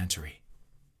mockumentary.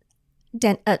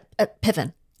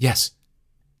 Piven. Yes.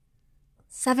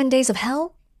 7 Days of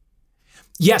Hell?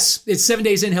 Yes, it's 7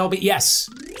 Days in Hell, but yes.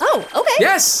 Oh, okay.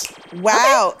 Yes.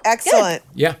 Wow. Okay. Excellent.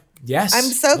 Good. Yeah. Yes. I'm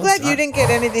so glad you didn't get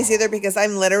any of these either because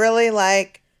I'm literally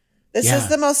like, this is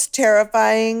the most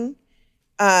terrifying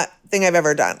thing I've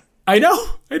ever done. I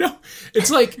know. It's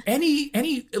like any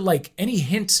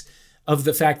hint of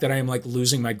the fact that I am like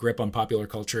losing my grip on popular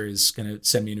culture is going to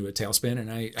send me into a tailspin.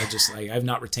 And I've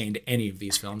not retained any of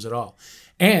these films at all.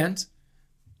 And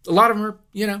a lot of them are,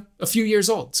 a few years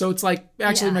old. So it's like,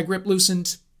 actually my grip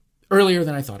loosened earlier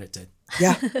than I thought it did.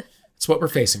 Yeah. It's what we're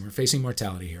facing. We're facing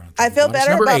mortality here. I feel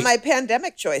better about my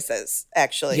pandemic choices,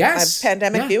 actually. Yes. My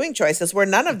pandemic viewing choices were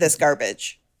none of this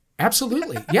garbage.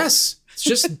 Absolutely. Yes.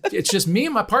 It's just me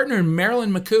and my partner and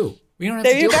Marilyn McCoo. We don't have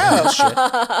to deal with this shit.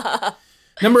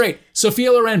 Number 8,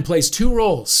 Sophia Loren plays 2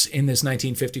 roles in this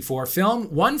 1954 film,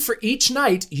 one for each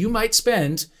night you might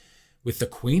spend with the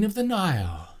Queen of the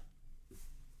Nile.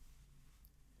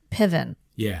 Piven.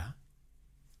 Yeah.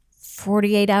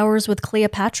 48 Hours with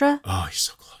Cleopatra? Oh, you're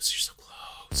so close.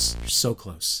 You're so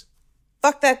close.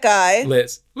 Fuck that guy.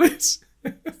 Liz.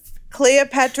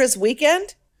 Cleopatra's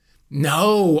Weekend?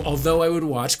 No, although I would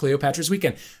watch Cleopatra's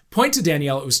Weekend. Point to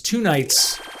Danielle, it was 2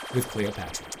 nights with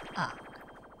Cleopatra.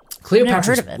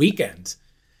 Cleopatra's Weekend.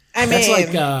 I mean, that's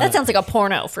like, that sounds like a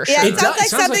porno for sure. Yeah, it sounds like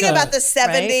something about the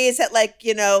 70s right?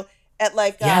 at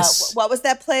what was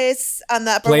that place on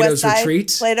the Upper Plato's West Side?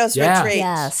 Retreat. Plato's Retreat.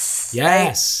 Yes.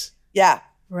 Yes. Right? Yeah.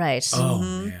 Right. Oh,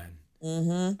 man.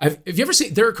 Mm-hmm. Have you ever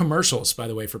seen, there are commercials, by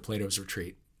the way, for Plato's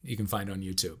Retreat you can find on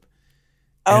YouTube.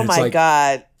 And my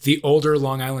God. The older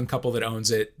Long Island couple that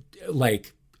owns it,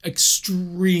 like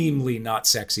extremely not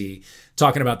sexy,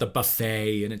 talking about the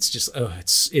buffet, and it's just,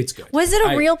 it's good. Was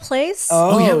it a real place?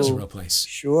 Oh, yeah, it was a real place.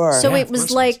 Sure. So it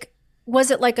was like,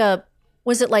 was it like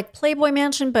Playboy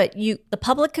Mansion, but the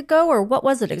public could go, or what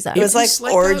was it exactly? It was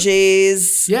like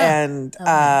orgies and,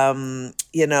 kind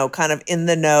of in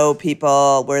the know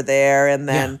people were there. And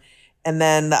then,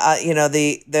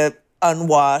 the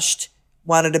unwashed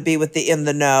wanted to be with the in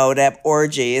the know to have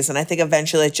orgies. And I think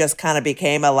eventually it just kind of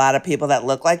became a lot of people that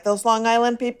look like those Long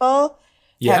Island people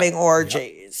having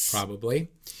orgies. Probably.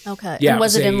 Okay. Yeah, and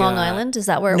was it in Long Island? Is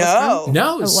that where it was from?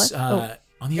 No, it was on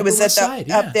the Upper West Side.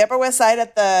 The Upper West Side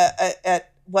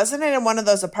wasn't it in one of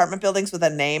those apartment buildings with a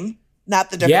name?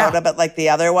 Not the Dakota, but like the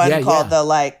other one called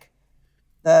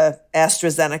the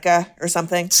AstraZeneca or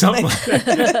something. Something like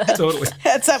that. Totally.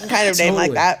 Had some kind of name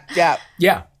like that. Yeah.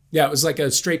 Yeah. Yeah. It was like a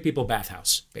straight people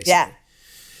bathhouse, basically.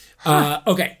 Yeah.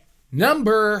 Okay.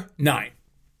 Number 9.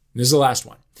 This is the last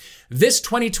one. This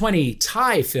 2020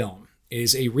 Thai film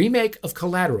is a remake of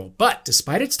Collateral, but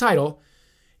despite its title,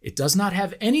 it does not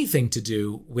have anything to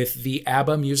do with the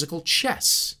ABBA musical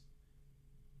Chess.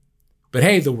 But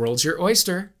hey, the world's your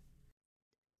oyster.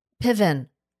 Piven.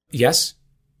 Yes?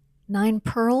 9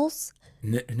 Pearls?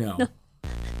 No.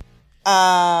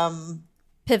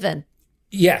 Piven.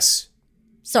 Yes.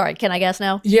 Sorry, can I guess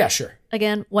now? Yeah, sure.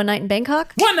 Again, One Night in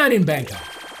Bangkok? One Night in Bangkok.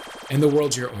 And the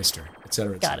world's your oyster, et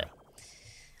cetera, et cetera. Got it.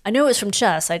 I knew it was from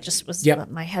Chess. I just was,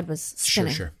 my head was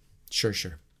spinning.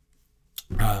 Sure.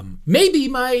 Maybe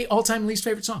my all-time least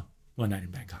favorite song, One Night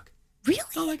in Bangkok. Really?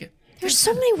 I like it. There's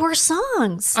so many worse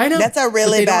songs. I know. That's a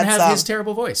really bad song. They don't have his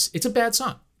terrible voice. It's a bad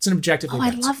song. It's an objectively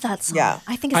bad song. I love that song. Yeah.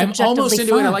 I think it's I'm objectively almost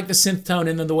into fun. it. I like the synth tone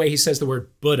and then the way he says the word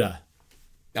Buddha.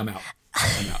 I'm out.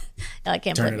 I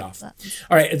can't turn it off. That.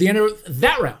 All right. At the end of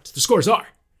that round, the scores are.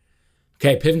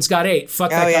 Okay, Piven's got 8.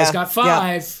 Fuck that guy's got 5.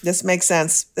 Yeah. This makes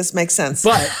sense.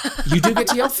 But you do get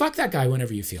to yell fuck that guy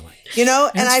whenever you feel like. And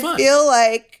I feel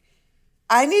like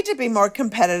I need to be more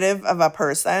competitive of a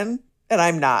person, and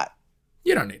I'm not.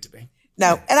 You don't need to be.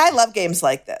 No, and I love games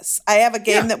like this. I have a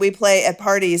game that we play at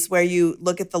parties where you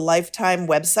look at the Lifetime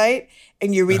website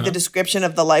and you read the description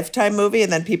of the Lifetime movie,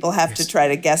 and then people have to try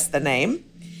to guess the name.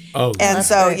 Oh, and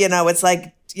so, you know, it's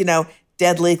like, you know,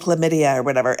 deadly chlamydia or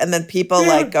whatever. And then people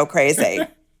like go crazy.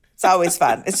 It's always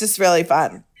fun. It's just really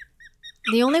fun.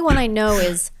 The only one I know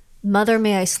is Mother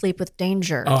May I Sleep with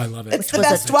Danger. Oh, I love it. It's the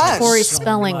best one. Tori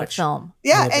Spelling film.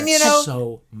 Yeah, and you know,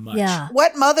 so much. Yeah.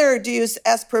 what mother do you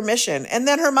ask permission? And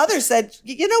then her mother said,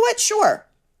 you know what? Sure.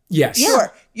 Yes.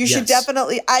 Sure. You should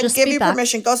definitely, I'd Just give you feedback.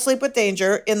 permission. Go sleep with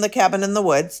Danger in the cabin in the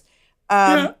woods. You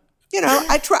know,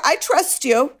 I trust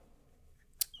you.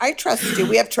 I trust you.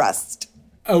 We have trust.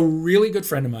 A really good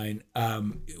friend of mine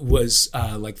was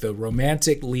like the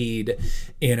romantic lead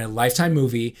in a Lifetime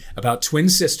movie about twin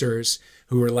sisters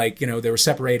who were like, you know, they were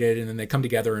separated and then they come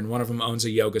together and one of them owns a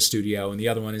yoga studio and the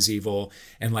other one is evil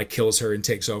and like kills her and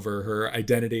takes over her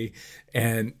identity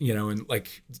and, you know, and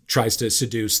like tries to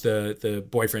seduce the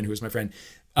boyfriend who was my friend.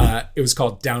 It was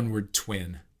called Downward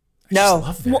Twin. I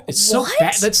love that. It's so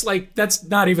bad. That's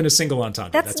not even a single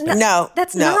entendre. That's bad.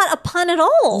 That's not a pun at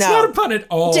all. It's not a pun at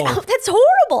all. That's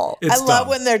horrible. I love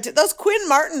when they're those Quinn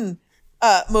Martin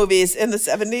movies in the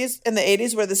 70s and the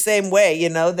 80s were the same way. You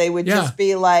know, they would just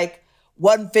be like,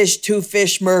 one fish, two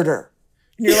fish murder.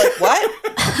 And you're like, what?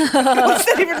 What does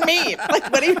that even mean?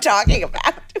 Like, what are you talking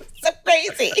about? It's so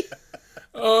crazy.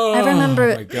 Oh, I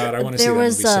remember my God, I want to see there that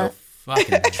was movie so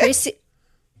fucking bad.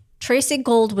 Tracy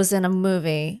Gold was in a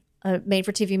movie, a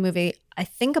made-for-TV movie, I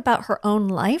think about her own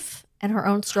life and her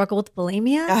own struggle with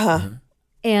bulimia.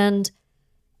 And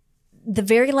the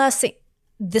very last scene,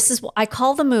 this is what I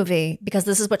call the movie because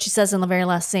this is what she says in the very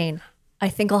last scene. I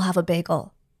think I'll have a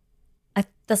bagel.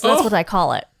 That's what I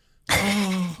call it.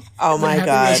 Oh my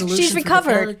God. She's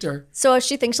recovered. So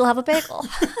she thinks she'll have a bagel.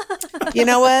 You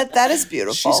know what? That is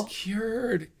beautiful. She's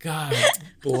cured. God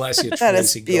bless you, Tracy That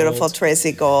is beautiful, Gold.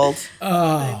 Tracy Gold.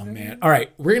 Oh man. All right.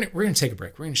 We're gonna take a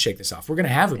break. We're gonna shake this off. We're gonna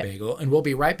have a bagel and we'll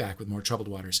be right back with more Troubled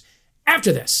Waters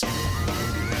after this.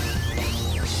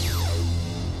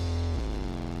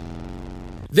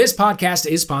 This podcast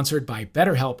is sponsored by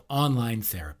BetterHelp Online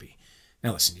Therapy.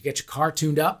 Now listen, you get your car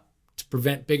tuned up to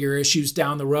prevent bigger issues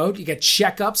down the road. You get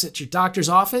checkups at your doctor's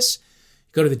office.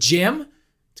 You go to the gym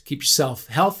to keep yourself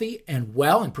healthy and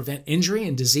well and prevent injury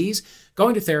and disease.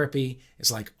 Going to therapy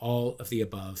is like all of the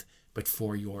above, but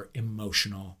for your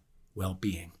emotional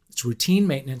well-being. It's routine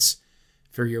maintenance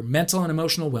for your mental and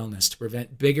emotional wellness to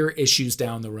prevent bigger issues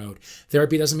down the road.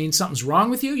 Therapy doesn't mean something's wrong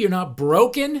with you. You're not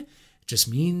broken. It just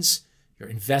means you're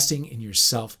investing in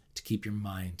yourself to keep your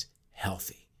mind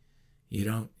healthy.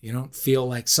 You don't feel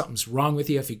like something's wrong with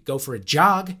you if you go for a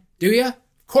jog, do you?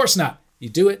 Of course not. You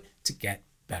do it to get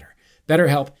better.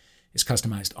 BetterHelp is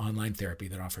customized online therapy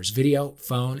that offers video,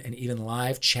 phone, and even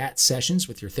live chat sessions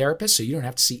with your therapist, so you don't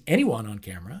have to see anyone on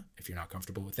camera if you're not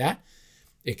comfortable with that.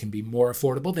 It can be more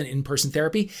affordable than in-person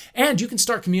therapy, and you can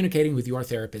start communicating with your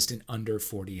therapist in under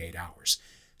 48 hours.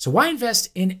 So why invest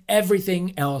in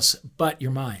everything else but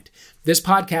your mind? This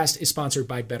podcast is sponsored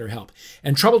by BetterHelp.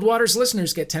 And Troubled Waters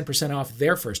listeners get 10% off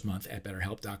their first month at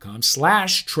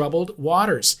BetterHelp.com/Troubled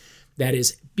Waters. That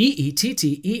is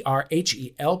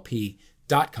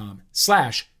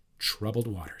BetterHelp.com/Troubled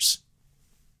Waters.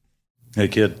 Hey,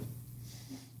 kid.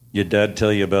 Your dad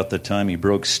tell you about the time he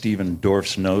broke Stephen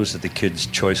Dorff's nose at the Kids'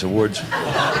 Choice Awards?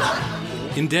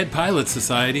 In Dead Pilot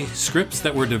Society, scripts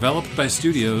that were developed by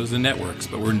studios and networks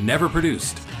but were never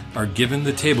produced are given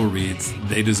the table reads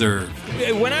they deserve.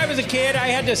 When I was a kid, I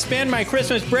had to spend my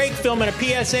Christmas break filming a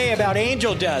PSA about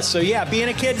angel dust. So yeah, being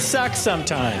a kid sucks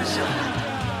sometimes.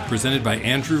 Presented by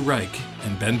Andrew Reich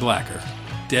and Ben Blacker.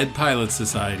 Dead Pilot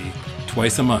Society,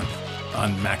 twice a month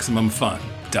on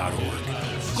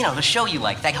MaximumFun.org. You know, the show you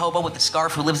like, that hobo with the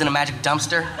scarf who lives in a magic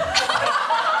dumpster.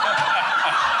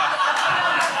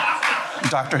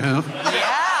 Doctor Who?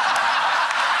 Yeah!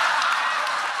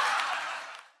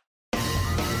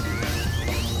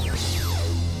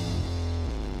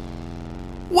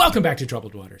 Welcome back to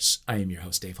Troubled Waters. I am your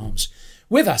host, Dave Holmes.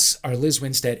 With us are Liz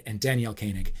Winstead and Danielle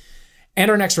Koenig. And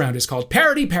our next round is called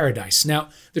Parody Paradise. Now,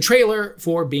 the trailer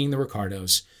for Being the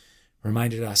Ricardos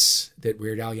reminded us that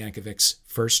Weird Al Yankovic's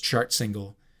first chart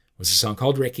single was a song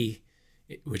called Ricky,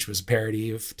 which was a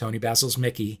parody of Tony Basil's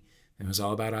Mickey. It was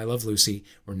all about I Love Lucy.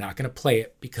 We're not going to play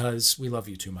it because we love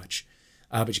you too much.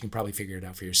 But you can probably figure it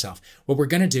out for yourself. What we're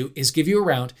going to do is give you a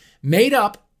round made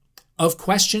up of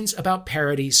questions about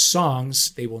parody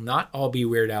songs. They will not all be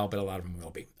Weird Al, but a lot of them will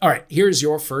be. All right, here's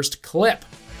your first clip.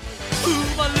 Ooh,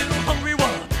 a little hungry one,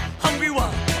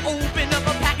 open up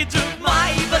a package of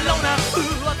my bologna.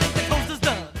 Ooh, I think the toast is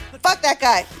done. Fuck that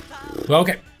guy. Well,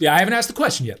 okay. Yeah, I haven't asked the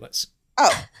question yet, Liz.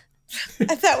 Oh.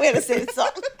 I thought we had to say the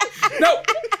song.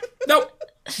 No.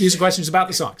 These are questions about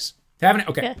the songs. Haven't it?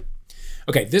 Okay. Yeah.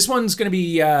 Okay, this one's going to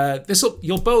be,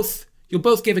 you'll both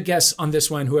give a guess on this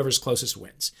one. Whoever's closest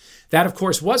wins. That, of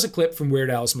course, was a clip from Weird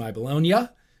Al's My Bologna,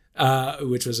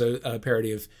 which was a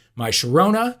parody of My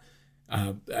Sharona.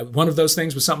 One of those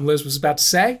things was something Liz was about to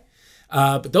say.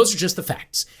 But those are just the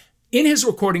facts. In his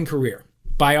recording career,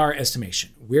 by our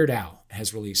estimation, Weird Al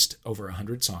has released over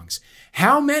 100 songs.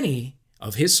 How many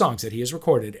of his songs that he has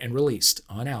recorded and released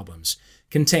on albums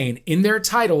contain in their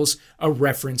titles a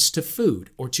reference to food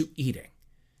or to eating?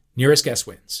 Nearest guess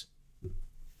wins.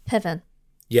 Piven.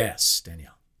 Yes,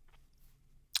 Danielle.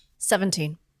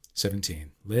 17.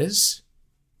 17. Liz?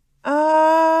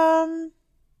 I'm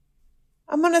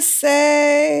going to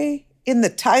say in the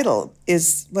title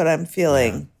is what I'm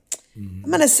feeling. Yeah.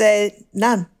 I'm going to say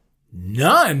none.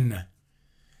 None?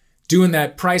 Doing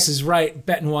that Price is Right,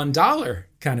 betting $1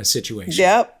 kind of situation.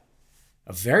 Yep.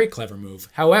 A very clever move.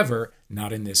 However,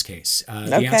 not in this case.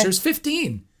 The answer is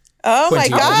 15. Oh my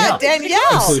God, Danielle.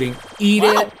 Including Eat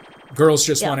It, Girls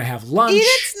Just Want to Have Lunch. Eat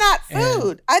It's not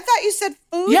food. I thought you said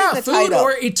food in the title. Yeah, food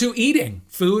or to eating.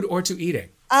 Food or to eating.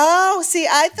 Oh, see,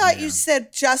 I thought you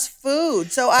said just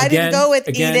food. So I didn't go with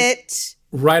Eat It.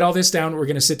 Write all this down. We're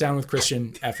going to sit down with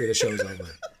Christian after the show's over.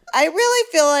 I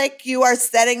really feel like you are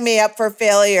setting me up for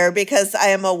failure because I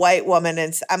am a white woman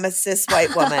and I'm a cis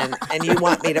white woman and you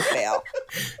want me to fail.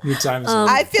 Your time is over.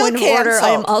 I feel canceled. I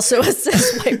am also a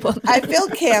cis white woman. I feel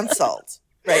canceled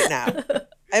right now.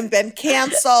 I've been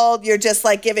canceled. You're just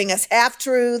like giving us half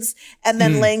truths and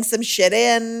then laying some shit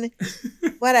in.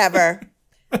 Whatever.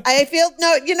 I feel,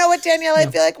 you know what, Danielle? I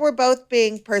feel like we're both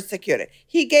being persecuted.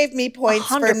 He gave me points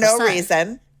 100%. For no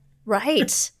reason.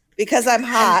 Right. Because I'm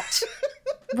hot.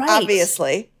 Right.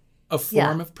 Obviously. A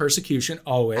form of persecution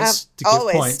always to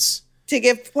give points. To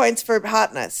give points for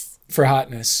hotness. For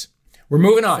hotness. We're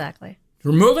moving on. Exactly.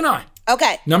 We're moving on.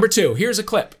 Okay. Number 2. Here's a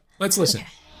clip. Let's listen.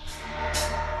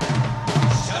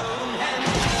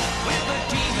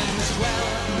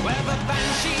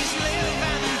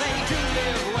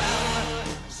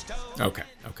 Okay.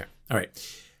 Okay. All right.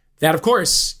 That, of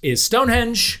course, is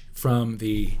Stonehenge from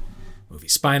the movie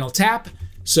Spinal Tap.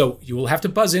 So you will have to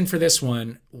buzz in for this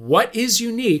one. What is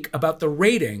unique about the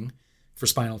rating for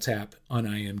Spinal Tap on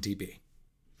IMDb?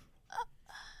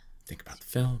 Think about the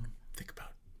film. Think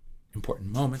about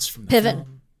important moments from the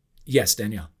film. Yes,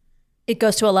 Danielle. It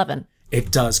goes to 11.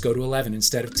 It does go to 11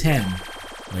 instead of 10,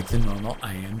 like the normal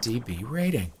IMDb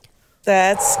rating.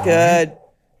 That's good.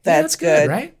 That's good.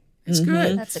 Right? It's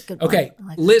good. That's a good one. Okay,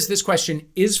 like Liz, this question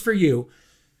is for you.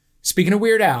 Speaking of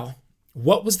Weird Al,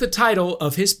 what was the title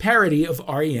of his parody of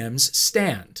R.E.M.'s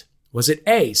Stand? Was it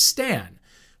A, Stan?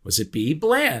 Was it B,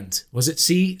 Bland? Was it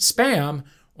C, Spam?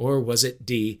 Or was it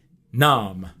D,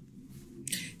 Nom?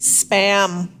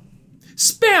 Spam.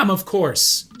 Spam, of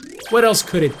course. What else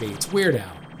could it be? It's Weird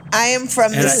Al. I am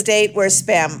from the state where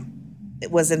Spam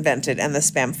was invented and the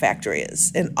Spam factory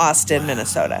is in Austin,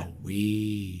 Minnesota.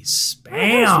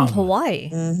 Spam. From Hawaii.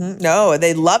 Mm-hmm. No,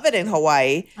 they love it in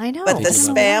Hawaii. I know. But the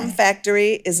Spam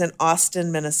factory is in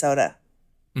Austin, Minnesota.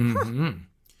 Mm-hmm.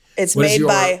 It's made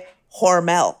by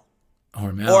Hormel.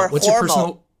 Hormel. What's your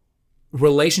personal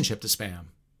relationship to Spam?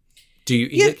 Do you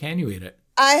eat it? Can you eat it?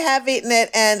 I have eaten it.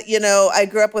 And, I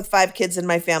grew up with 5 kids in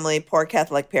my family, poor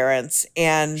Catholic parents.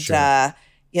 And,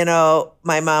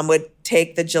 my mom would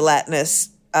take the gelatinous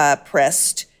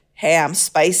pressed ham,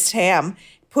 spiced ham,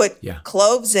 put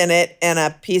cloves in it and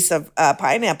a piece of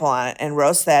pineapple on it and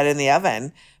roast that in the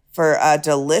oven for a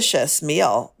delicious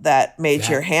meal that made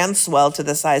your hands swell to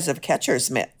the size of catcher's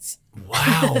mitts.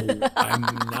 Wow. I'm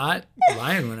not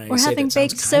lying when I We're say having that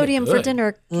baked sodium for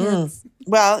dinner, kids.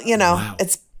 Well,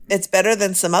 it's better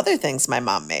than some other things my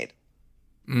mom made.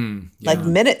 Like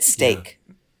minute steak.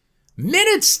 Yeah.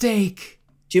 Minute steak.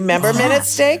 Do you remember minute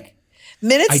steak?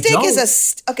 Minute steak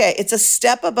is it's a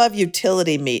step above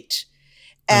utility meat.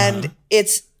 And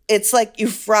it's like you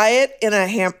fry it in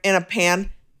a pan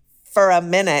for a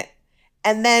minute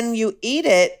and then you eat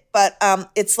it, but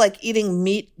it's like eating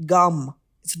meat gum.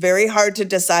 It's very hard to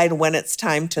decide when it's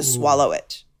time to swallow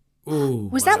it. Ooh,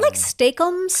 was that like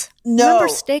steakums? No,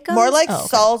 remember steakums? More like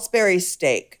Salisbury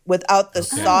steak without the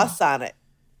sauce on it.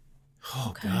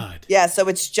 Oh, God. Yeah, so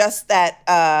it's just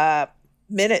that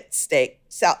minute steak.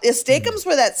 Steakums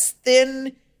were that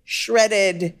thin,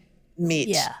 shredded meat.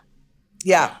 Yeah.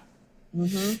 Yeah.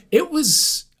 Mm-hmm. It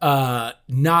was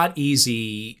not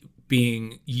easy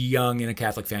being young in a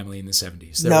Catholic family in the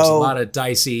 70s. There was a lot of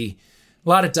dicey A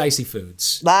lot of dicey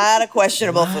foods. A lot of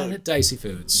questionable food. A lot of dicey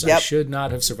foods. Yep. I should not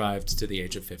have survived to the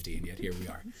age of 50, and yet here we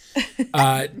are.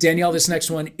 Danielle, this next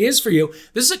one is for you.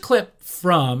 This is a clip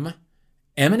from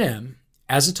Eminem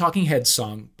as a Talking Heads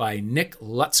song by Nick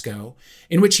Lutzko,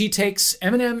 in which he takes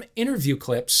Eminem interview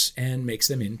clips and makes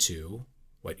them into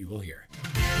what you will hear.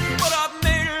 But I've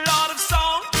made a lot of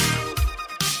songs,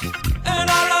 and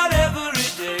I write every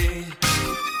day.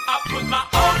 I put my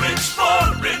orange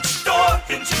storage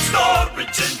in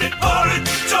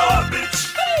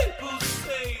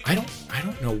I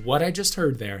don't know what I just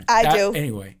heard there. I do.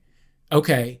 Anyway.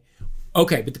 Okay,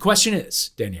 but the question is,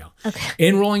 Danielle,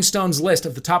 in Rolling Stone's list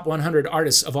of the top 100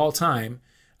 artists of all time,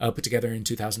 put together in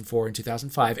 2004 and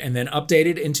 2005, and then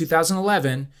updated in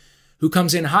 2011, who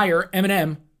comes in higher,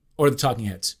 Eminem or the Talking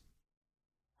Heads?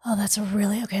 Oh, that's a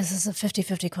really... Okay, this is a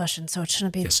 50-50 question, so it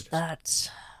shouldn't be Yes, it is.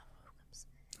 that...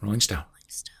 Rolling Stone.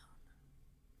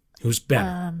 Who's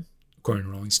better, according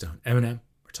to Rolling Stone? Eminem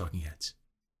or Talking Heads?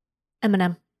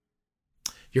 Eminem.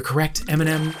 You're correct.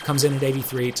 Eminem comes in at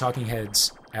 83, Talking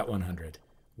Heads at 100.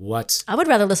 What I would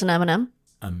rather listen to Eminem.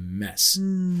 a mess.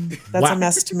 That's Wow. a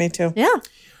mess to me, too. Yeah.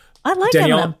 I like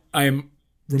Danielle, Eminem. I'm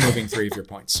removing 3 of your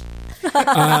points.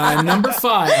 Number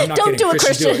 5. I'm not Don't kidding. do it,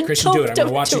 Christian, do it. Christian. Christian, do it. I'm going to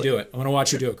Don't watch do you do it. I want to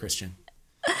watch you do it, Christian.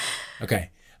 Okay.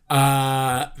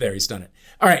 There, he's done it.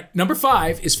 All right. Number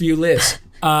 5 is for you, Liz.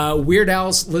 Weird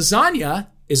Al's Lasagna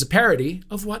is a parody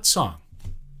of what song?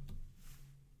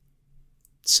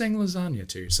 Sing Lasagna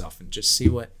to yourself and just see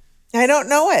what I don't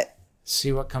know it.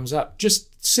 comes up.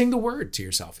 Just sing the word to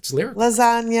yourself. It's lyrical.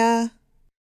 Lasagna.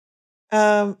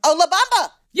 La Bamba.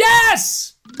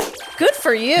 Yes! Good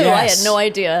for you. Yes. I had no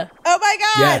idea. Oh my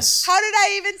God. Yes. How did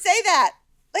I even say that?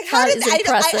 Like, how That did is I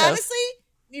impressive. honestly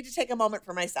need to take a moment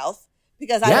for myself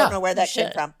because I Yeah. don't know where that You came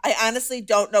should. from. I honestly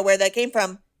don't know where that came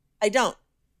from. I don't.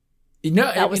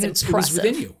 No, That was it was impressive.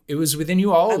 within you. It was within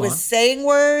you all I along. was saying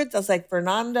words. I was like,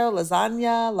 Fernando,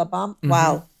 lasagna, La Bamba. Mm-hmm.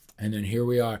 Wow. And then here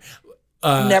we are.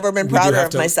 I've never been we do prouder have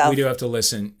of to- myself. We do have to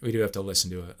listen. We do have to listen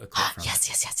to a clip from Yes.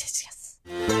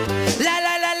 La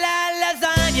la la la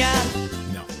lasagna. it.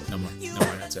 No more.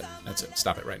 That's it.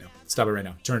 Stop it right now. Stop it right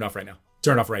now. Turn it off right now.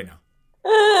 Turn it off right now.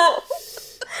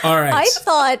 All right. I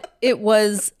thought it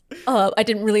was, I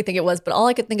didn't really think it was, but all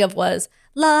I could think of was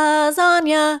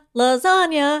lasagna.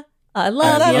 I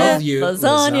love you.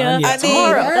 Lasagna. I mean,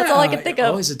 tomorrow. That's all I could think of.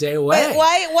 Always a day away. But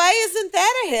why isn't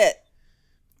that a hit?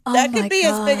 Oh That my could be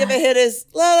as big of a God. hit as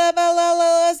la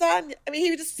lasagna. I mean,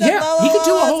 he just said la he could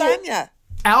do a whole lasagna.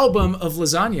 album of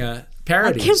lasagna I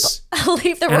parodies. can't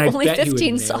believe there And were I only bet he would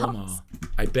 15 nail 'em songs. all.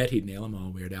 I bet he'd nail them all,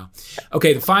 Weird Al.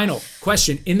 Okay, the final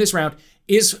question in this round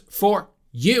is for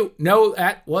you. No,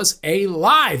 that was a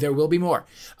lie. There will be more.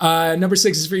 Number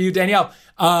 6 is for you, Danielle.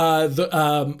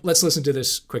 Let's listen to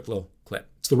this quick little clip.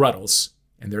 It's the Ruddles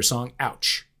and their song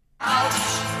 "Ouch."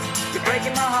 Ouch, you're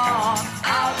breaking my heart.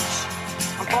 Ouch,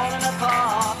 I'm falling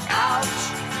apart. Ouch,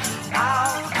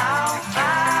 ouch.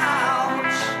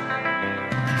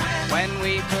 When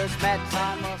we first met,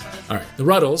 I must have... All right, the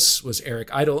Ruddles was Eric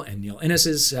Idle and Neil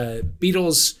Innes's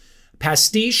Beatles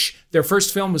pastiche. Their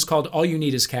first film was called All You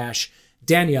Need Is Cash.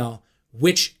 Danielle,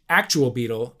 which actual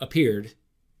Beatle appeared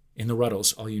in the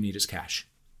Ruddles' All You Need Is Cash?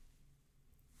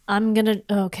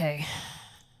 Okay.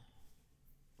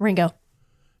 Ringo.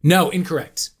 No,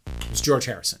 incorrect. It was George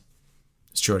Harrison.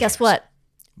 It's George Guess Harrison. what?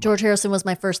 George Harrison was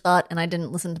my first thought, and I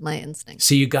didn't listen to my instinct.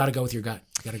 See, you got to go with your gut.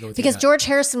 You got to go with Because your gut. George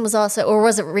Harrison was also, or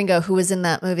was it Ringo who was in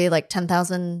that movie like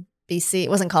 10,000 BC? It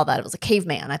wasn't called that. It was a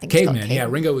Caveman. I think it was Caveman. called Yeah,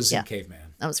 Ringo was Yeah. in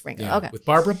Caveman. That was Ringo. Yeah, Okay. with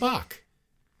Barbara Bach.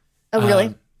 Oh,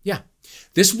 really? Yeah.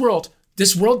 This world,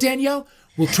 Danielle,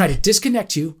 will try to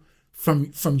disconnect you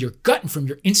from your gut and from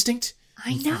your instinct.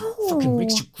 I know. Fucking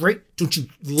makes you great. Don't you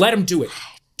let him do it.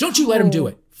 Don't you let him do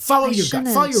it. Follow your gut.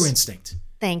 Follow your instinct.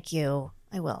 Thank you.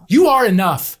 I will. You are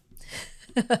enough.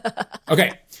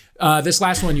 Okay. This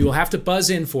last one you will have to buzz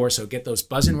in for, so get those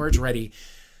buzz-in words ready.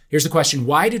 Here's the question.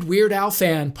 Why did Weird Al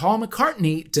fan Paul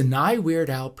McCartney deny Weird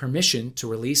Al permission to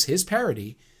release his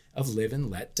parody of Live and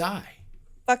Let Die?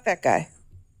 Fuck that guy.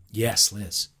 Yes,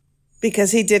 Liz.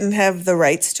 Because he didn't have the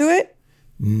rights to it?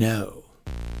 No.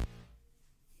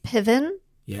 Piven?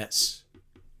 Yes.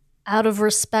 Out of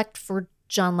respect for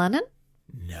John Lennon?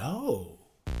 No.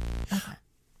 Okay.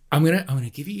 I'm gonna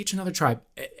give you each another try,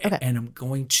 and I'm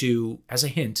going to, as a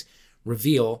hint,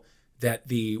 reveal that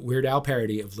the Weird Al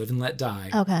parody of Live and Let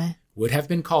Die would have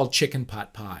been called Chicken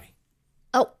Pot Pie.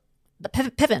 Oh, but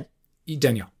Piven.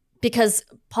 Danielle. Because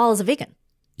Paul is a vegan.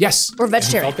 Yes. Or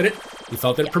vegetarian. He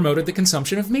felt that it promoted the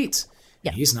consumption of meat.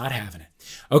 Yeah. He's not having it.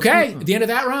 Okay, at the end of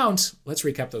that round, let's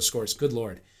recap those scores. Good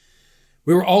Lord.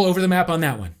 We were all over the map on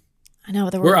that one. I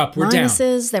know there We're were up, we're down.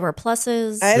 minuses, there were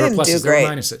pluses. I There were didn't pluses, do there were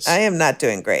great. minuses. I am not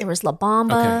doing great. There was La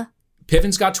Bamba. Okay.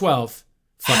 Piven's got 12.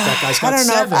 Fuck that guy's got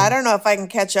 7. I don't know if I can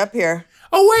catch up here.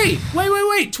 Oh,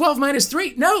 wait. 12 minus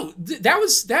 3. No,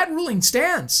 that ruling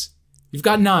stands. You've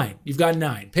got 9.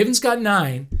 Piven's got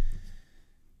 9.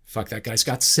 Fuck that guy's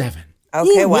got 7.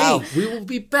 Okay, wow. Wait, we will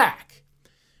be back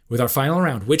with our final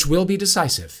round, which will be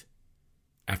decisive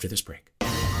after this break.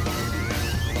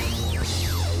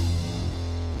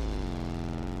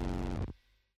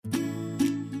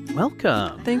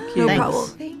 Welcome. Thank you. No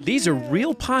problem. These are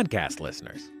real podcast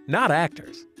listeners, not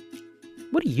actors.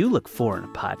 What do you look for in a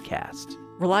podcast?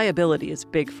 Reliability is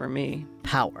big for me.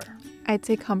 Power. I'd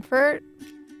say comfort.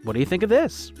 What do you think of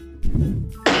this?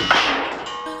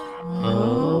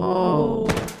 Oh.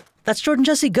 That's Jordan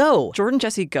Jesse Go. Jordan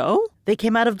Jesse Go? They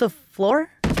came out of the floor?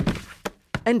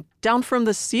 And down from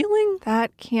the ceiling?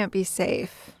 That can't be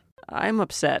safe. I'm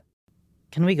upset.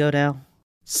 Can we go now?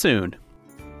 Soon.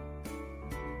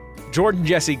 Jordan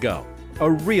Jesse Go, a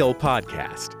real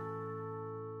podcast.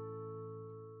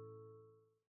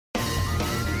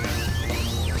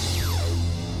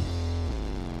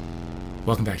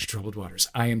 Welcome back to Troubled Waters.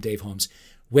 I am Dave Holmes.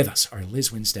 With us are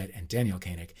Liz Winstead and Danielle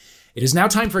Koenig. It is now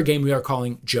time for a game we are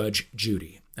calling Judge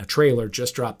Judy. A trailer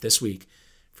just dropped this week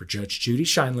for Judge Judy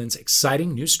Sheindlin's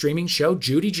exciting new streaming show,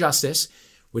 Judy Justice,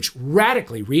 which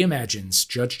radically reimagines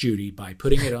Judge Judy by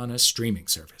putting it on a streaming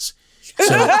service.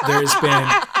 So there's been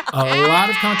a lot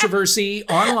of controversy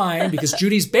online because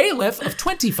Judy's bailiff of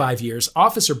 25 years,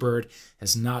 Officer Byrd,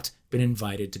 has not been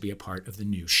invited to be a part of the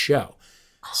new show.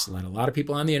 This led a lot of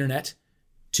people on the internet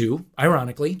to,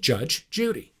 ironically, judge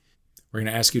Judy. We're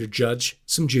going to ask you to judge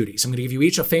some Judys. I'm going to give you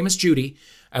each a famous Judy.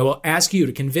 I will ask you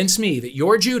to convince me that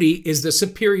your Judy is the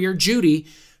superior Judy.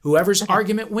 Whoever's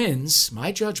argument wins,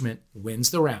 my judgment,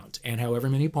 wins the round. And however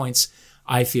many points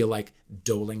I feel like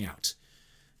doling out.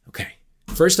 Okay,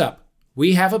 first up,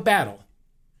 we have a battle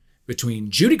between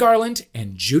Judy Garland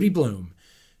and Judy Blume.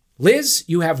 Liz,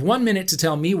 you have 1 minute to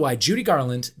tell me why Judy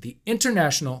Garland, the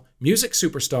international music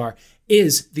superstar,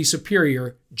 is the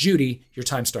superior Judy. Your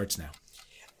time starts now.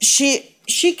 She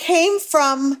came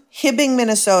from Hibbing,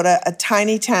 Minnesota, a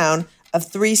tiny town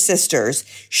of 3 sisters.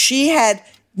 She had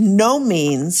no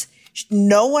means,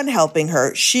 no one helping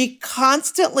her. She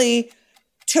constantly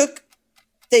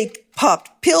they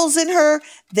popped pills in her.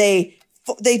 They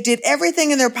did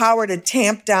everything in their power to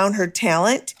tamp down her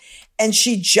talent. And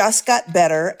she just got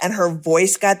better and her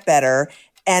voice got better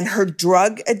and her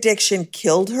drug addiction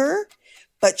killed her.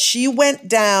 But she went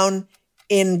down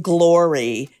in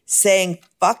glory saying,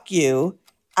 fuck you.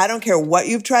 I don't care what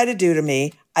you've tried to do to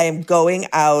me. I am going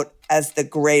out as the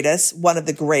greatest, one of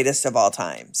the greatest of all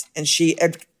times. And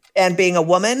being a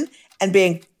woman and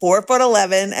being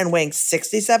 4'11" and weighing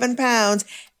 67 pounds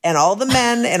and all the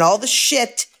men and all the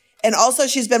shit. And also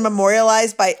she's been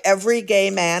memorialized by every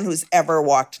gay man who's ever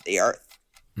walked the earth.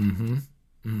 You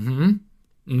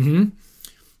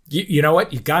know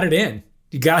what? You got it in.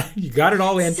 You got it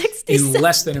all in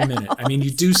less than a minute. I mean,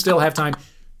 you do still have time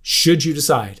should you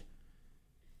decide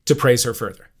to praise her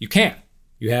further. You can.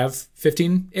 You have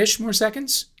 15-ish more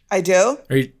seconds? I do.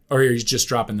 Or are you just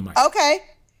dropping the mic? Okay.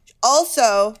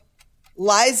 Also,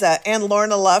 Liza and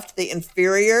Lorna Luft, the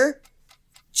inferior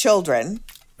children,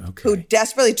 who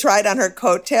desperately tried on her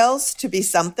coattails to be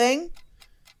something,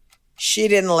 she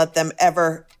didn't let them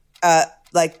ever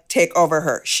take over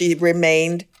her. She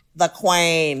remained the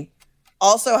queen.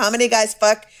 Also, how many guys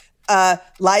fuck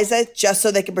Liza just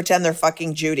so they can pretend they're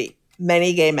fucking Judy?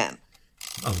 Many gay men.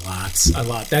 A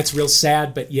lot. That's real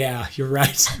sad, but yeah, you're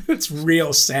right. It's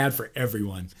real sad for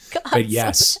everyone. God, but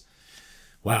yes.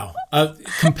 Wow.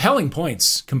 Compelling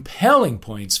points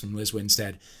from Liz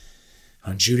Winstead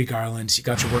on Judy Garland. You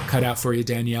got your work cut out for you,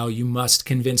 Danielle. You must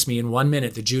convince me in 1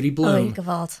 minute that Judy Blume,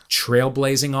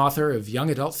 trailblazing author of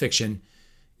young adult fiction,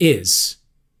 is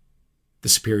the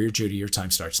superior Judy. Your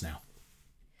time starts now.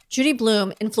 Judy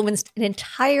Blume influenced an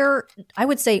entire, I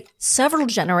would say, several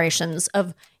generations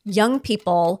of young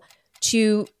people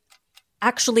to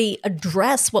actually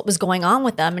address what was going on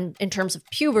with them in terms of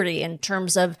puberty, in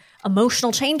terms of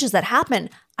emotional changes that happen.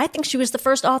 I think she was the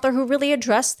first author who really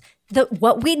addressed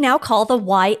what we now call the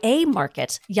YA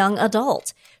market, young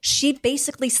adult. She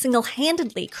basically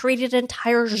single-handedly created an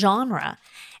entire genre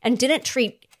and didn't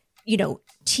treat,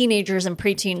 teenagers and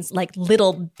preteens like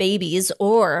little babies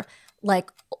or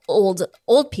like old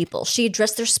people. She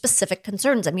addressed their specific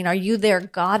concerns. I mean, Are You There,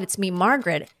 God? It's Me,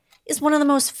 Margaret is one of the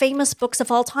most famous books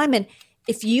of all time. And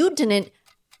if you didn't,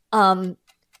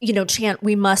 chant,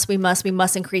 we must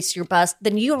increase your bust,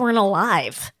 then you weren't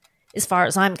alive as far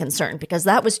as I'm concerned, because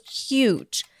that was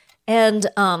huge. And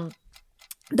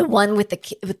the one with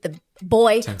the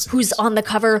boy who's on the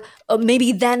cover. Maybe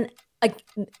again,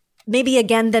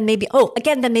 then maybe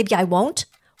I won't.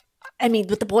 I mean,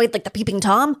 with the boy, like the peeping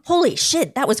Tom. Holy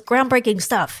shit, that was groundbreaking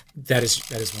stuff. That is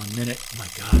 1 minute. Oh my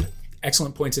God.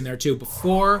 Excellent points in there too.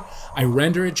 Before I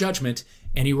render a judgment,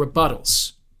 any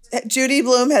rebuttals? Judy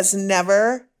Blume has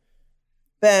never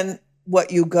been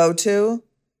what you go to,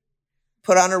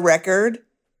 put on a record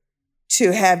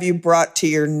to have you brought to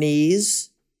your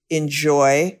knees in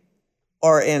joy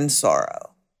or in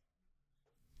sorrow.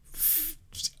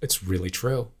 It's really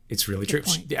true. It's really true.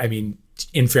 I mean,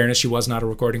 in fairness, she was not a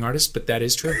recording artist, but that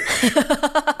is true.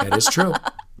 That is true.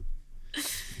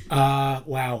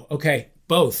 Wow. Okay.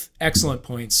 Both excellent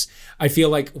points. I feel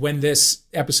like when this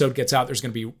episode gets out, there's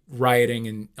going to be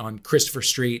rioting on Christopher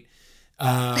Street.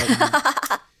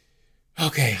 Okay.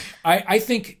 I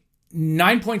think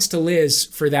 9 points to Liz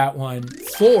for that one,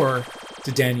 4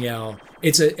 to Danielle.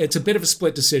 It's a bit of a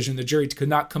split decision. The jury could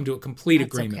not come to a complete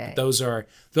agreement. Okay. But those are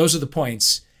the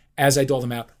points as I dole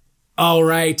them out. All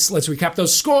right, let's recap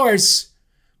those scores.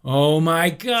 Oh my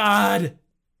God.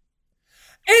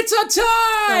 It's a tie!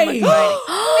 Oh my God.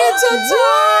 It's a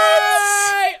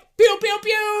tie! Pew, pew,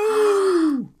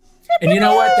 pew! And you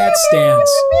know what? That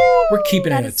stands. We're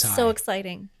keeping it a tie. So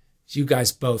exciting. You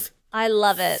guys both. I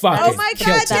love it. Oh my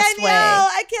God, Danielle!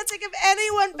 I can't think of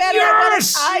anyone better at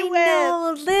what I win.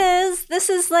 No, Liz, this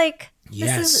is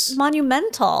this is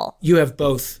monumental. You have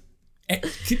both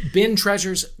been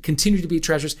treasures, continue to be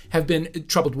treasures, have been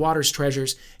Troubled Waters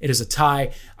treasures. It is a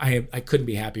tie. I couldn't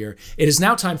be happier. It is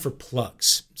now time for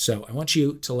plugs. So I want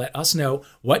you to let us know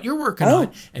what you're working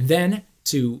on, and then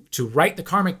to right the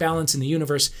karmic balance in the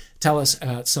universe, tell us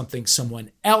about something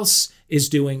someone else is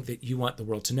doing that you want the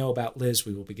world to know about. Liz,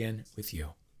 we will begin with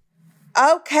you.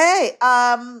 Okay.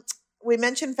 We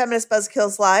mentioned Feminist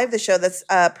Buzzkills Live, the show that's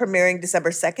premiering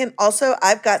December 2nd. Also,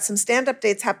 I've got some stand-up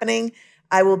dates happening.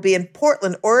 I will be in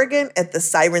Portland, Oregon at the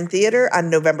Siren Theater on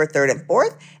November 3rd and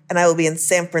 4th. And I will be in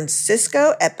San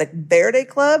Francisco at the Verde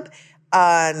Club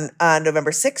on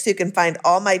November 6th. You can find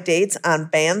all my dates on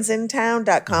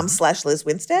bandsintown.com/Liz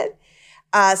Winstead.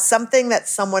 Something that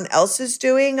someone else is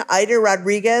doing, Ida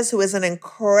Rodriguez, who is an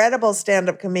incredible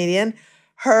stand-up comedian.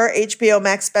 Her HBO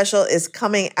Max special is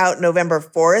coming out November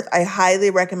 4th. I highly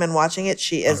recommend watching it.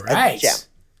 She is a gem.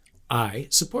 I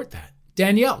support that.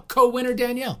 Danielle, co-winner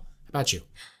Danielle. About you?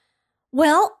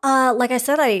 Well, like I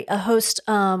said, I host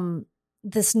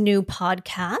this new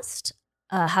podcast,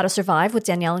 How to Survive with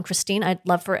Danielle and Christine. I'd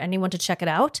love for anyone to check it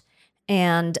out.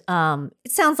 And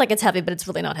it sounds like it's heavy, but it's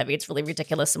really not heavy. It's really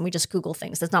ridiculous. And we just Google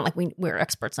things. It's not like we're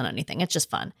experts on anything. It's just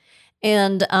fun.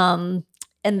 And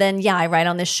then, I write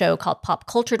on this show called Pop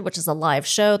Cultured, which is a live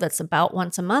show that's about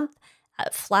once a month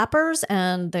at Flappers.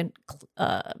 And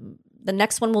the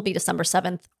next one will be December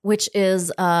 7th, which is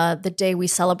the day we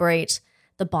celebrate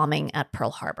the bombing at Pearl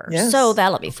Harbor. Yes. So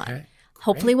that'll be fun. Great.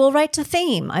 Hopefully we'll write to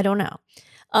theme. I don't know.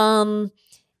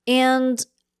 And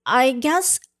I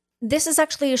guess this is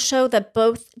actually a show that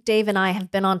both Dave and I have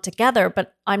been on together,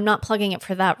 but I'm not plugging it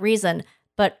for that reason.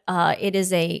 But it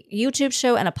is a YouTube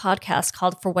show and a podcast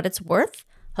called For What It's Worth,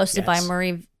 hosted by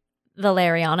Marie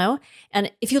Valeriano.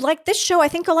 And if you like this show, I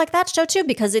think you'll like that show too,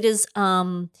 because it is...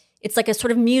 it's like a sort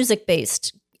of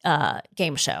music-based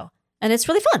game show, and it's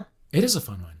really fun. It is a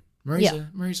fun one.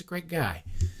 Murray's a great guy.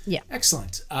 Yeah.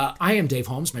 Excellent. I am Dave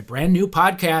Holmes. My brand new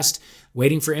podcast,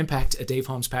 Waiting for Impact, a Dave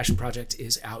Holmes Passion Project,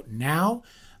 is out now.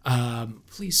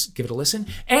 Please give it a listen.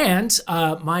 And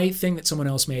my thing that someone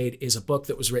else made is a book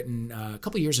that was written a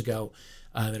couple years ago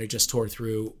that I just tore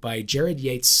through by Jared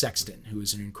Yates Sexton, who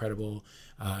is an incredible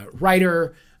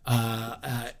writer.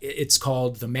 It's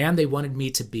called The Man They Wanted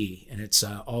Me to Be, and it's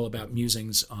all about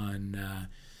musings on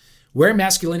where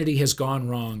masculinity has gone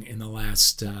wrong in the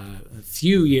last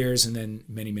few years, and then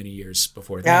many, many years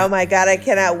before that. Oh my God, I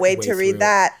cannot wait to read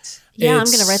that. Yeah, I'm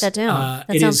going to write that down.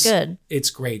 That sounds good. It's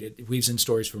great. It weaves in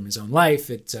stories from his own life.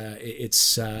 It's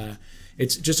just a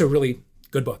really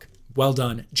good book. Well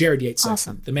done. Jared Yates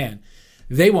Sexton, The Man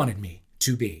They Wanted Me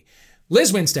to Be.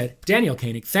 Liz Winstead, Danielle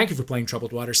Koenig, thank you for playing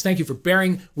Troubled Waters. Thank you for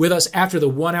bearing with us after the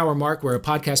 1 hour mark where a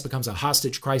podcast becomes a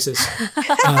hostage crisis. You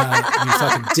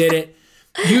fucking did it.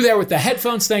 You there with the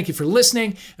headphones, thank you for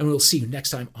listening, and we'll see you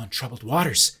next time on Troubled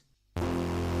Waters.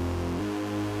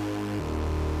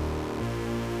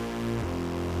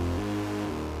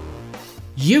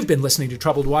 You've been listening to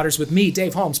Troubled Waters with me,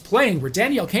 Dave Holmes, playing where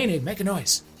Danielle Koenig, make a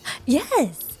noise.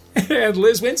 Yes. And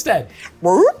Liz Winstead.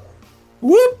 Whoop.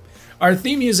 Whoop. Our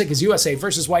theme music is USA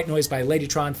vs. White Noise by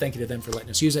Ladytron. Thank you to them for letting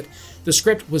us use it. The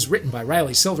script was written by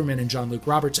Riley Silverman and John Luke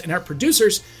Roberts, and our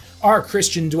producers are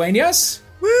Christian Duenas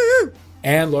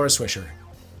and Laura Swisher.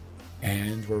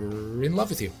 and we're in love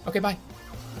with you. Okay, bye.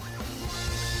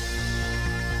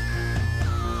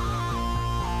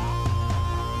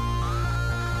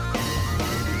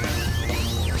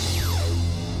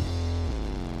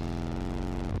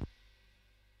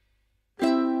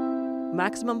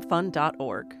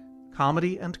 MaximumFun.org.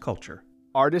 Comedy and culture.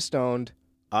 Artist owned.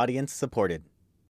 Audience supported.